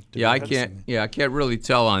track of it. I can't. Yeah, I can't really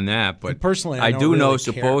tell on that. But personally, I do really know care.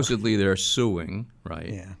 Supposedly they're suing. Right.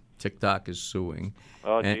 Yeah. TikTok is suing.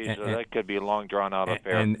 Oh, geez, that could be a long, drawn-out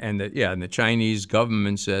affair. And the Chinese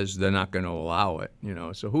government says they're not going to allow it.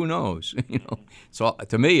 So who knows? So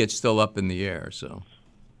to me, it's still up in the air. So.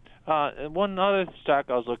 One other stock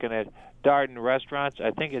I was looking at, Darden Restaurants.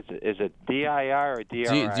 I think is it DIR or DRI?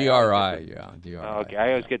 DRI, yeah, DRI. Okay, I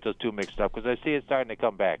always get those two mixed up because I see it starting to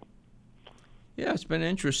come back. Yeah, it's been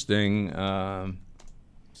interesting.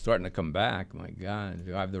 Starting to come back. My God,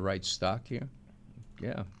 do I have the right stock here?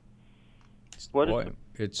 Yeah.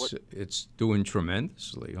 It's doing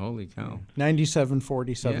tremendously. Holy cow.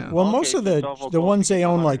 97.47. Yeah. Well, Okay, most of the ones they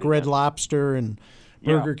own, like Red Lobster and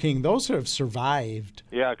Burger King, those have survived.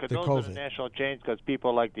 Yeah, because those COVID. are the national chains. Because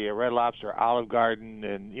people like the Red Lobster, Olive Garden,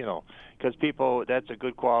 and because people, that's a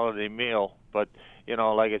good quality meal. But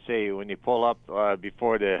like I say, when you pull up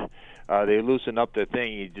before they loosen up the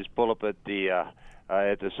thing, you just pull up at the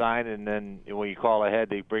sign, and then when you call ahead,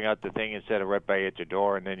 they bring out the thing and set it right by at your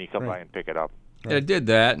door, and then you come by and pick it up. Right. It did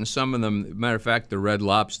that, and some of them. Matter of fact, the Red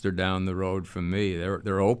Lobster down the road from me,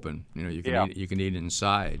 they're open. You can eat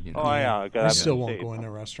inside. Oh yeah, I still won't go in a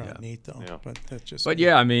restaurant and eat though. Yeah. But that's just. But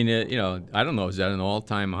yeah, I mean, I don't know. Is that an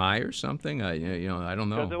all-time high or something? I don't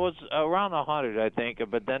know. Because it was around 100, I think,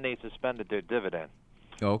 but then they suspended their dividend.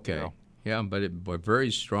 Okay. Yeah, but very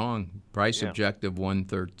strong. Price objective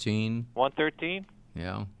 113. 113.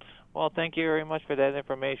 Yeah. Well, thank you very much for that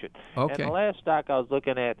information. Okay. And the last stock I was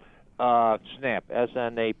looking at. SNAP,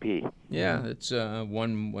 S-N-A-P. Yeah, it's our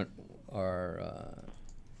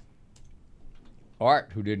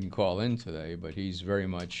Art, who didn't call in today, but he's very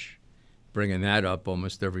much bringing that up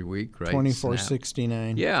almost every week, right?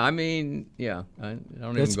 24.69. Yeah, I mean, yeah. I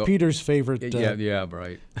don't That's even go. Peter's favorite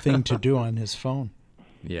right. thing to do on his phone.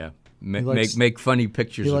 Yeah. Make funny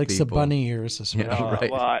pictures of people. He likes the bunny ears as well. Yeah, right.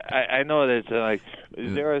 Well, I know that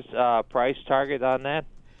is there a price target on that?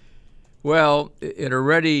 Well, it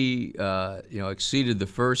already exceeded the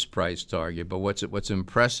first price target, but what's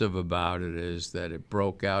impressive about it is that it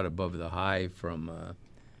broke out above the high from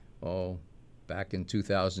back in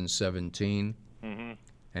 2017,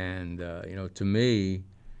 and to me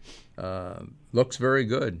looks very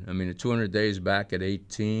good. I mean, 200 days back at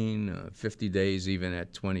 18, 50 days even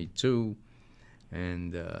at 22,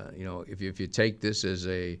 and if you take this as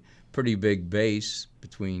a pretty big base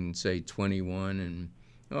between say 21 and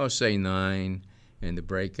say 9, and the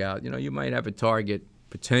breakout. You might have a target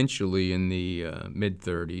potentially in the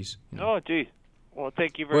mid-30s. Oh, geez. Well,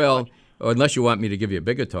 thank you very much. Well, unless you want me to give you a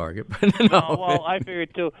bigger target. No, well, I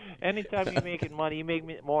figured, too, anytime you're making money, you make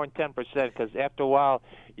more than 10%, because after a while,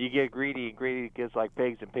 you get greedy, and greedy gets like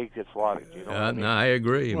pigs, and pigs get slaughtered. You know what I mean? No, I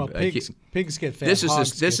agree. Well, pigs get fat. This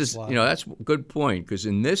hogs is get slaughtered. that's a good point, because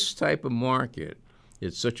in this type of market,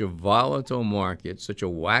 it's such a volatile market, such a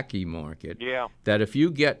wacky market, that if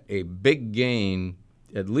you get a big gain,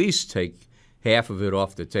 at least take half of it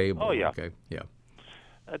off the table. Oh, yeah. Okay? Yeah.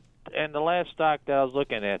 And the last stock that I was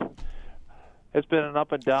looking at, it's been an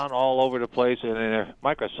up and down all over the place, and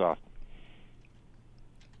Microsoft.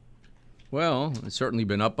 Well, it's certainly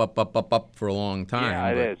been up for a long time. Yeah,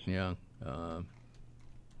 it is. Yeah.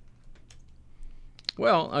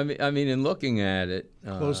 Well, I mean, in looking at it,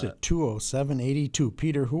 closed at 207.82.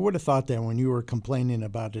 Peter, who would have thought that when you were complaining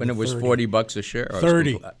about it? When it was 30? $40 a share.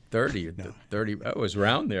 30. 30. No. 30. It was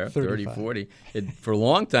around there. 35. 30, 40. For a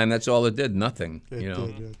long time, that's all it did. Nothing. It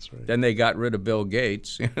did, that's right. Then they got rid of Bill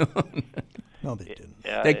Gates. No, they didn't.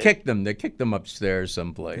 They kicked them. They kicked them upstairs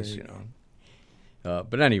someplace.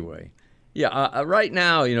 But anyway. Yeah, right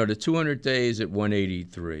now, the 200 days at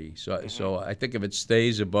 183. So I think if it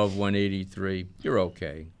stays above 183, you're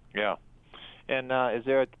okay. Yeah. And is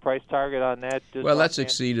there a price target on that? Well, that's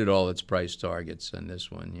exceeded all its price targets on this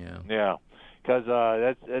one, yeah. Yeah, because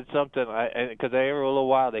that's something, because every little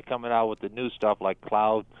while they're coming out with the new stuff like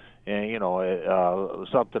cloud and,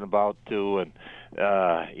 something about too, and,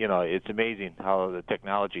 it's amazing how the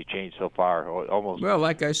technology changed so far, almost. Well,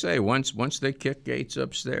 like I say, once they kicked Gates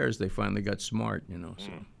upstairs, they finally got smart,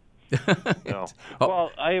 so.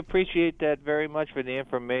 Well, I appreciate that very much for the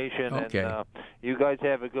information. Okay. And you guys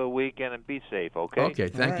have a good weekend and be safe, okay? Okay,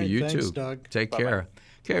 thank you. You thanks, too. Doug. Take Bye-bye. care.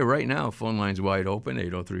 Okay, right now, phone line's wide open,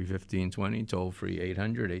 803-1520, toll-free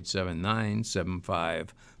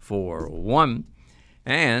 800-879-7541.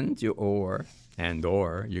 And you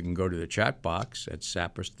can go to the chat box at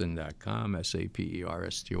saperston.com,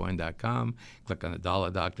 saperston.com. Click on the Dollar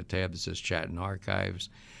Doctor tab that says Chat and Archives.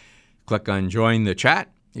 Click on Join the Chat.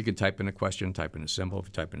 You can type in a question, type in a symbol. If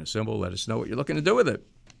you type in a symbol, let us know what you're looking to do with it.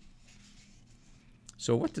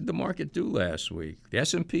 So what did the market do last week? The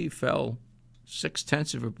S&P fell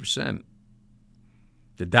 0.6%.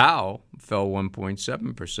 The Dow fell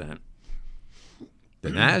 1.7%. The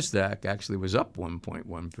NASDAQ actually was up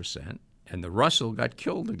 1.1%, and the Russell got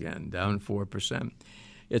killed again, down 4%.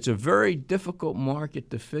 It's a very difficult market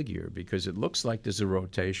to figure because it looks like there's a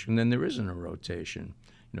rotation, and there isn't a rotation.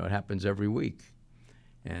 It happens every week.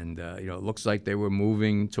 And, it looks like they were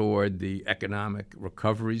moving toward the economic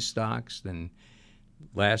recovery stocks. Then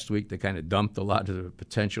last week they kind of dumped a lot of the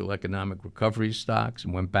potential economic recovery stocks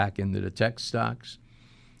and went back into the tech stocks.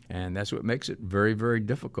 And that's what makes it very, very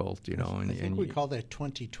difficult, I think we call that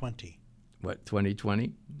 2020. What,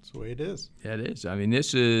 2020? That's the way it is. Yeah, it is. I mean,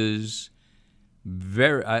 this is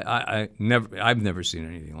very. I've never seen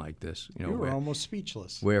anything like this. You were almost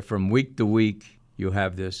speechless. Where from week to week you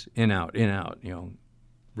have this in out,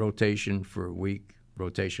 rotation for a week,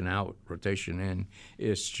 rotation out, rotation in.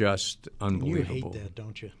 It's just unbelievable. You hate that,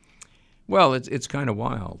 don't you? Well, it's kind of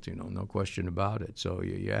wild, no question about it. So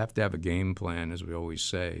you have to have a game plan, as we always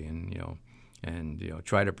say, and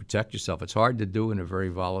try to protect yourself. It's hard to do in a very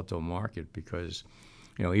volatile market because,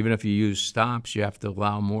 even if you use stops, you have to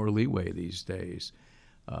allow more leeway these days.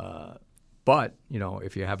 But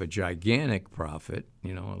if you have a gigantic profit,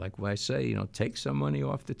 like what I say, take some money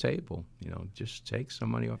off the table. Just take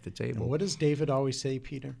some money off the table. And what does David always say,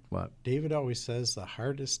 Peter? What? David always says the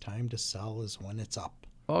hardest time to sell is when it's up.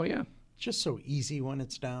 Oh yeah. Just so easy when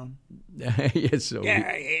it's down. It's so I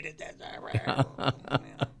hated that.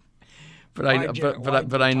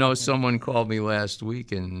 But I know someone called me last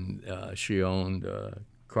week and she owned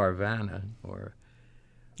Carvana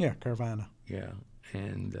Carvana. Yeah,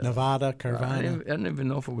 and Nevada Carvana. I don't even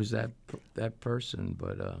know if it was that person,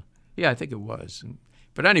 but I think it was.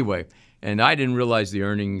 But anyway, and I didn't realize the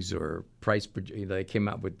earnings or price. They came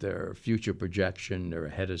out with their future projection. They're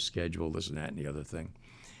ahead of schedule. This and that and the other thing.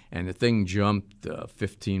 And the thing jumped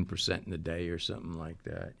 15% in a day or something like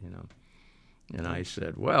that, And I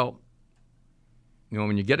said, well,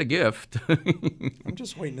 when you get a gift. I'm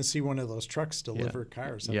just waiting to see one of those trucks deliver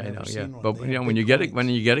cars. I've never seen one. But when you get a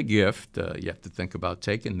gift, you have to think about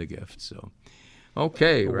taking the gift. So,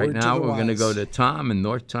 okay, right now we're going to go to Tom in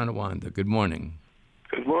North Tonawanda. Good morning.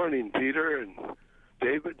 Good morning, Peter and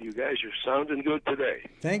David. You guys are sounding good today.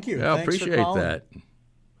 Thank you. Yeah, I Thanks appreciate for calling. that.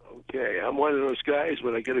 Okay, I'm one of those guys.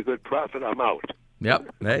 When I get a good profit, I'm out.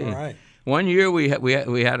 Yep. Hey. All right. One year we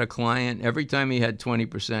had a client. Every time he had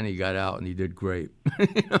 20%, he got out and he did great.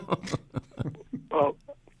 You know? Well,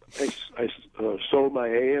 I sold my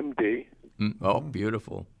AMD. Oh,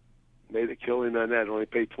 beautiful. Made a killing on that. Only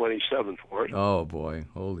paid $27 for it. Oh boy,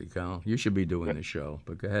 holy cow! You should be doing the show,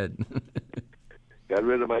 but go ahead. Got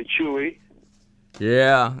rid of my Chewy.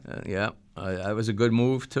 Yeah. That was a good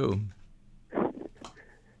move too.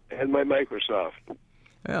 And my Microsoft.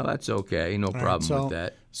 Well, that's okay. No problem with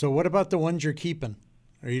that. So what about the ones you're keeping?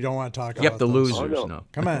 Or you don't want to talk about Yep, the those? losers. No.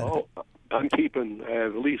 Come on. Oh, I'm keeping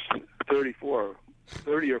at least 30 or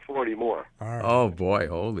 40 more. All right. Oh boy,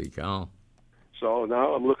 holy cow! So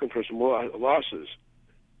now I'm looking for some more losses.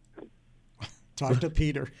 Talk to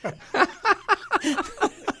Peter.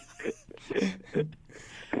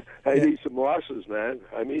 I need some losses, man.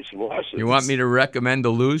 I need some losses. You want me to recommend a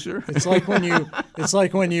loser? It's like when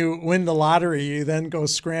you win the lottery, you then go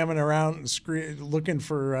scrambling around and looking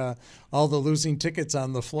for all the losing tickets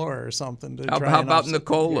on the floor or something. How about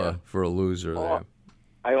Nicola for a loser there?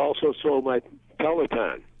 I also sold my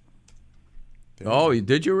Peloton. Oh,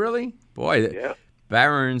 did you really? Boy, Yeah.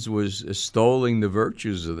 Barron's was extolling the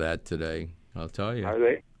virtues of that today. I'll tell you. Are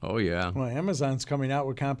they? Oh yeah. Well, Amazon's coming out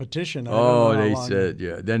with competition. I don't Oh, know how they long. said,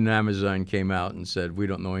 yeah. Then Amazon came out and said, we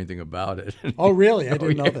don't know anything about it. Oh, really? I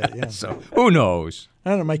didn't know that. Yeah. So who knows? I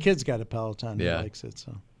don't know. My kid's got a Peloton. Yeah. He likes it.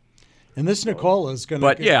 So, and this Nicola is going to.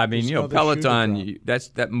 But yeah, I mean, Peloton,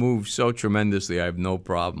 that moves so tremendously. I have no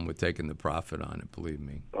problem with taking the profit on it. Believe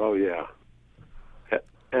me. Oh, yeah.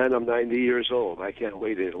 And I'm 90 years old. I can't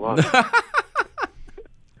wait any longer.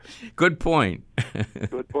 Good point.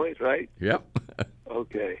 Good point, right? Yep.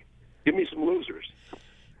 Okay. Give me some losers.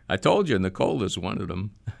 I told you, Nicola's one of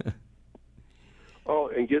them. Oh,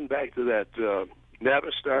 and getting back to that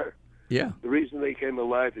Navistar, Yeah. the reason they came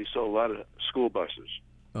alive, they sold a lot of school buses.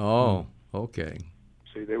 Oh, okay.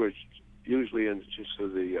 See, they were usually in just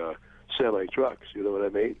the semi-trucks, you know what I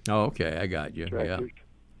mean? Oh, okay. I got you. Yeah. Tractors.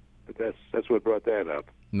 But that's what brought that up.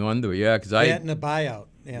 No wonder. Yeah, because That and a buyout.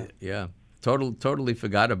 Yeah. Yeah. Totally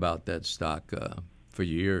forgot about that stock for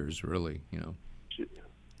years, really, you know.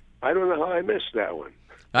 I don't know how I missed that one.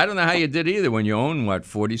 I don't know how you did either when you own,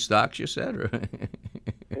 40 stocks, you said? Or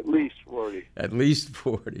At least 40. At least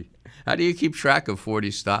 40. How do you keep track of 40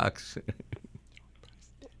 stocks?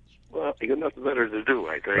 Well, you got nothing better to do,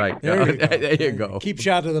 I think. Right. There you go. There you go. Keep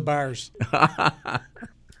you out of the bars.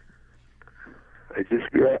 I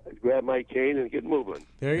just grab my cane and get moving.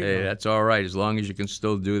 There you Hey, go. that's all right. As long as you can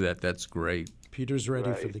still do that, that's great. Peter's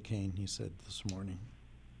ready for Right. the cane, he said this morning.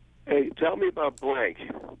 Hey, tell me about Blink.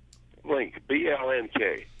 Blink,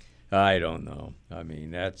 B-L-N-K. I don't know. I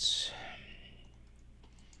mean, that's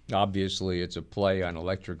obviously it's a play on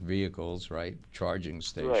electric vehicles, right? Charging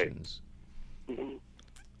stations. Mhm.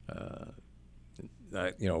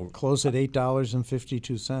 You know, Close at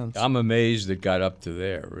 $8.52. I'm amazed it got up to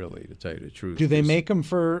there. Really, to tell you the truth. Do they 'Cause- make them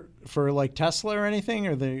for like Tesla or anything,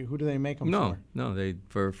 or who do they make them No, for? no. They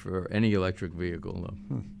for any electric vehicle.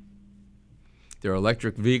 No. They're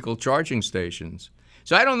electric vehicle charging stations.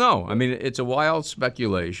 So I don't know. I mean, it's a wild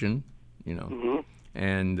speculation, you know. Mm-hmm.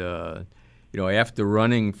 And you know, after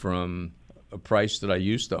running from a price that I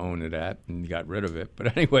used to own it at and got rid of it,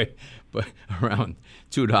 but anyway, but around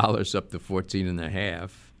 $2 up to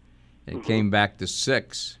 14.5, and came back to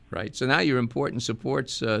 6, right? So now your important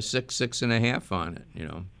support's 6.5 on it, you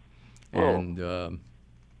know.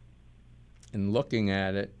 And looking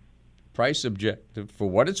at it, price objective for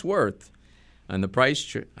what it's worth, and the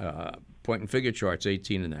price point and figure chart's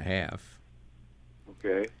 18.5.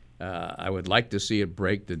 Okay. I would like to see it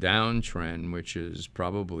break the downtrend, which is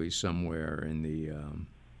probably somewhere in the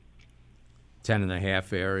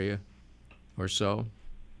 10.5 area or so.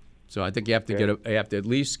 So I think you have to you have to at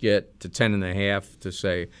least get to 10.5 to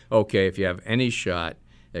say, okay, if you have any shot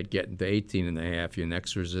at getting to 18.5, your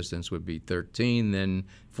next resistance would be 13, then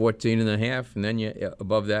 14.5, and then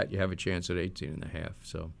above that you have a chance at 18.5.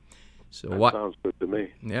 So That what? sounds good to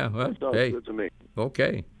me. Yeah. Well, That sounds hey. good to me.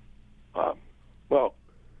 Okay. Well,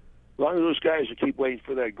 as long as those guys will keep waiting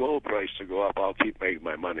for that gold price to go up, I'll keep making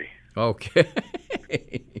my money. Okay.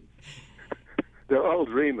 They're all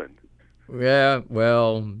dreaming. Yeah,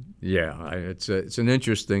 well, yeah, it's an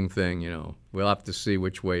interesting thing, you know. We'll have to see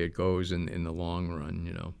which way it goes in the long run,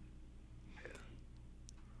 you know.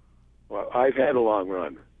 Well, I've had a long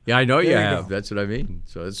run. Yeah, I know you There you have. go. That's what I mean.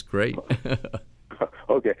 So it's great.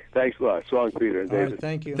 Okay, thanks a lot. So long, Peter and All David. right,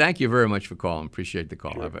 thank you. Thank you very much for calling. Appreciate the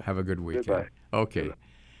call. Sure. Have a good weekend. Goodbye. Okay. Goodbye.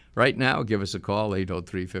 Right now, give us a call,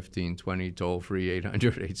 803-1520, toll-free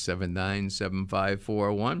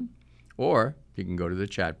 800-879-7541. Or you can go to the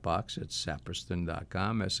chat box at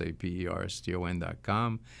saperston.com,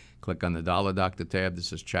 SAPERSTON.com. Click on the Dollar Doctor tab that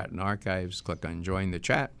says Chat and Archives. Click on Join the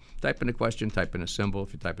Chat. Type in a question, type in a symbol.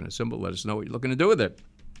 If you type in a symbol, let us know what you're looking to do with it.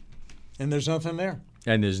 And there's nothing there.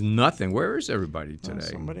 And there's nothing. Where is everybody today?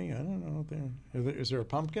 Somebody, I don't know. Is there a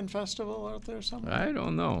pumpkin festival out there somewhere? I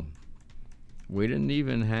don't know. We didn't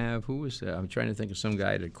even have, who was that? I'm trying to think of some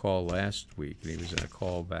guy that called last week, and he was going to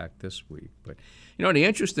call back this week. But, the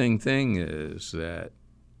interesting thing is that,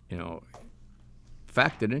 the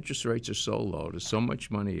fact that interest rates are so low, there's so much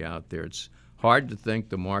money out there, it's hard to think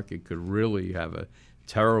the market could really have a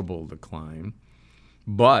terrible decline.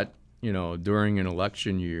 But, during an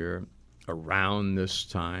election year, around this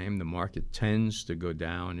time, the market tends to go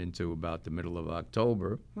down into about the middle of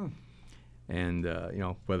October. And,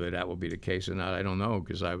 whether that will be the case or not, I don't know,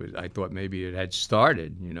 because I thought maybe it had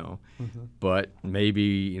started, But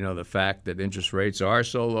maybe, the fact that interest rates are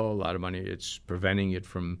so low, a lot of money, it's preventing it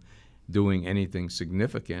from doing anything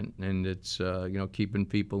significant. And it's, keeping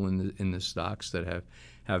people in the stocks that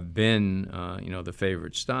have been, the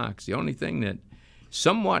favorite stocks. The only thing that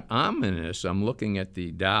somewhat ominous, I'm looking at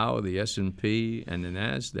the Dow, the S&P, and the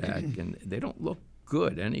NASDAQ, and they don't look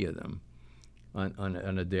good, any of them,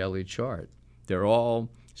 on a daily chart. They're all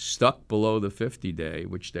stuck below the 50-day,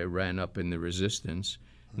 which they ran up in the resistance,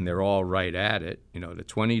 and they're all right at it. The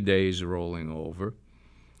 20 days are rolling over,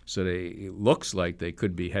 so it looks like they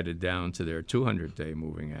could be headed down to their 200-day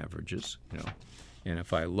moving averages. And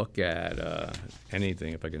if I look at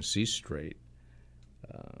anything, if I can see straight,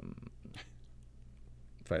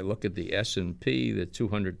 if I look at the S&P, the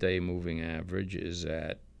 200-day moving average is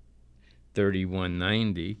at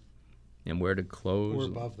 3190, and where to close? We're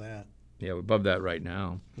above that. Yeah, we're above that right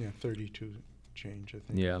now. Yeah, 32 change, I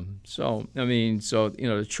think. Yeah. So,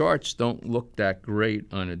 the charts don't look that great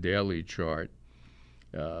on a daily chart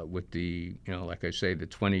with the, like I say, the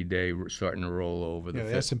 20-day starting to roll over.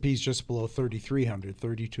 The S&P's just below 3,300,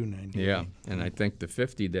 3290. Yeah, and I think the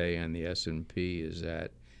 50-day on the S&P is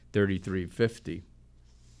at 3350.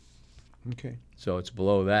 Okay. So it's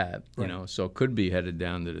below that, Right. So it could be headed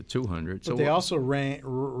down to the 200. But so they also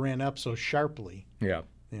ran up so sharply. Yeah.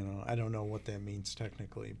 I don't know what that means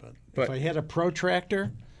technically, but But- if I had a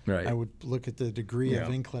protractor, Right. I would look at the degree of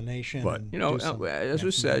inclination. But, and do some as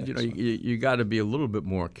we said, mathematics. you got to be a little bit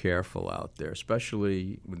more careful out there,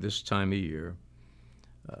 especially with this time of year.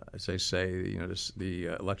 As I say, the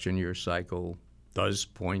election year cycle does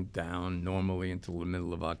point down normally until the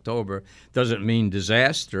middle of October. Doesn't mean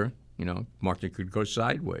disaster. Market could go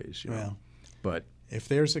sideways. Well, but if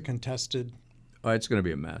there's a contested, it's going to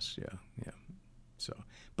be a mess. Yeah. So,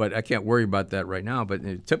 but I can't worry about that right now.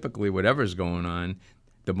 But typically, whatever's going on,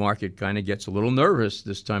 the market kind of gets a little nervous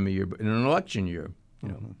this time of year in an election year.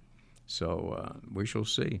 So we shall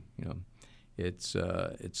see. It's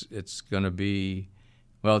going to be,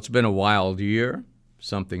 well, it's been a wild year,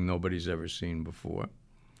 something nobody's ever seen before,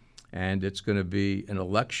 and it's going to be an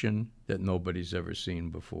election that nobody's ever seen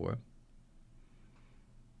before.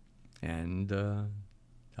 And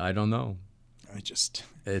I don't know.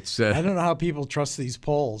 It's I don't know how people trust these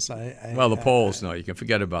polls. The polls, no, you can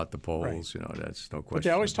forget about the polls. Right. That's no question. But they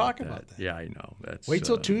always talk about that. Yeah, I know. Wait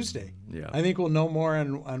till Tuesday. Yeah, I think we'll know more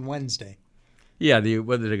on Wednesday. Yeah,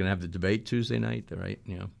 whether they're going to have the debate Tuesday night, right?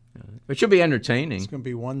 It should be entertaining. It's going to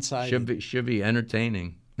be one-sided. Should be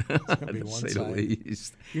entertaining. It's going to be to say one-sided. the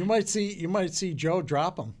least. You might see Joe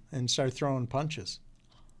drop them and start throwing punches.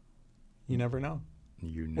 You never know.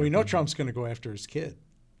 We know Trump's going to go after his kid.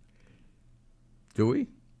 Do we?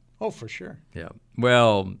 Oh, for sure. Yeah.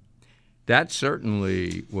 Well, that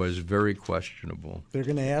certainly was very questionable. They're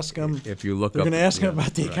going to ask him. If you look, they're going to ask him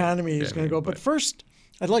about the right. economy. He's going to go. But first,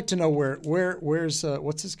 I'd like to know where's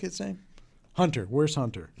what's his kid's name? Hunter. Where's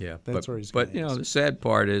Hunter? Yeah, that's where he's. But the sad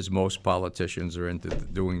part is most politicians are into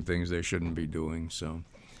doing things they shouldn't be doing. So.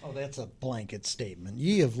 Oh, that's a blanket statement.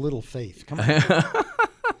 Ye of little faith. Come on.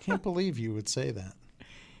 Can't believe you would say that.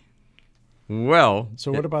 Well.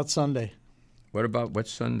 So what about Sunday? What about what's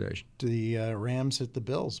Sunday? The Rams hit the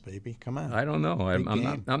Bills, baby. Come on. I don't know.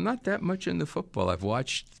 I'm not that much into football. I've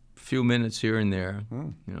watched a few minutes here and there,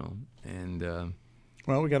 and.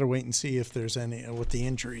 Well, we got to wait and see if there's what the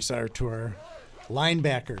injuries are to our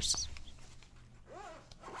linebackers.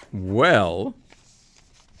 Well,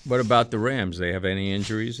 what about the Rams? They have any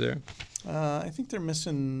injuries there? I think they're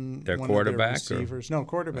missing their one quarterback. Of their receivers. No,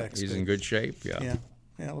 quarterback's he's good. in good shape. Yeah.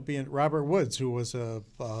 It'll be Robert Woods, who was a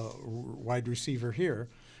wide receiver here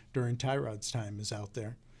during Tyrod's time, is out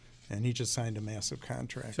there, and he just signed a massive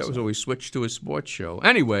contract. So that was when we switched to a sports show.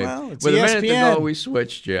 Anyway, it's with ESPN. a minute to go, we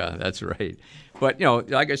switched. Yeah, that's right. But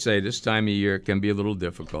like I say, this time of year can be a little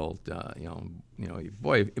difficult.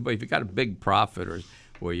 Boy, if you got a big profit or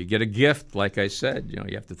or you get a gift. Like I said,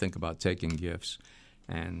 you have to think about taking gifts,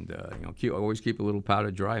 and always keep a little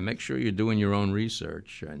powder dry. Make sure you're doing your own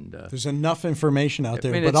research. And there's enough information out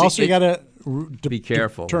there, mean, but also you got to be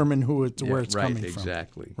careful, determine where it's coming from.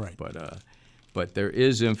 Exactly. Right. But there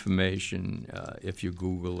is information if you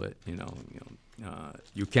Google it.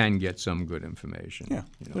 You can get some good information. Yeah,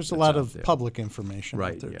 there's a lot of public information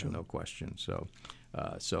out there too. No question. So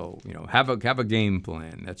have a game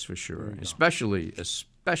plan. That's for sure. Especially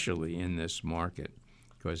in this market,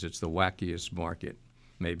 because it's the wackiest market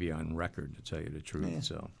maybe on record, to tell you the truth. Yeah.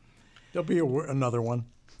 So there'll be another one.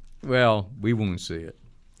 Well, we won't see it.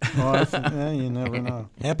 You never know.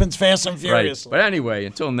 Happens fast and furious. Right. But anyway,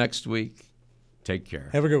 until next week, take care.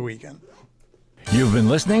 Have a good weekend. You've been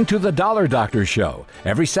listening to The Dollar Doctor Show.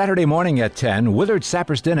 Every Saturday morning at 10, Willard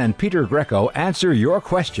Saperston and Peter Greco answer your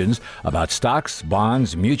questions about stocks,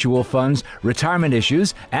 bonds, mutual funds, retirement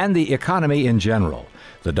issues, and the economy in general.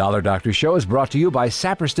 The Dollar Doctor Show is brought to you by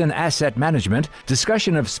Saperston Asset Management.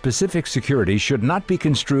 Discussion of specific securities should not be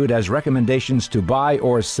construed as recommendations to buy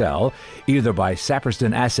or sell, either by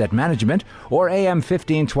Saperston Asset Management or AM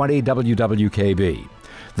 1520 WWKB.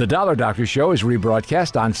 The Dollar Doctor Show is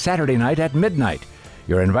rebroadcast on Saturday night at midnight.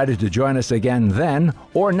 You're invited to join us again then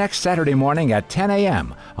or next Saturday morning at 10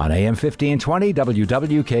 a.m. on AM 1520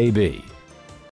 WWKB.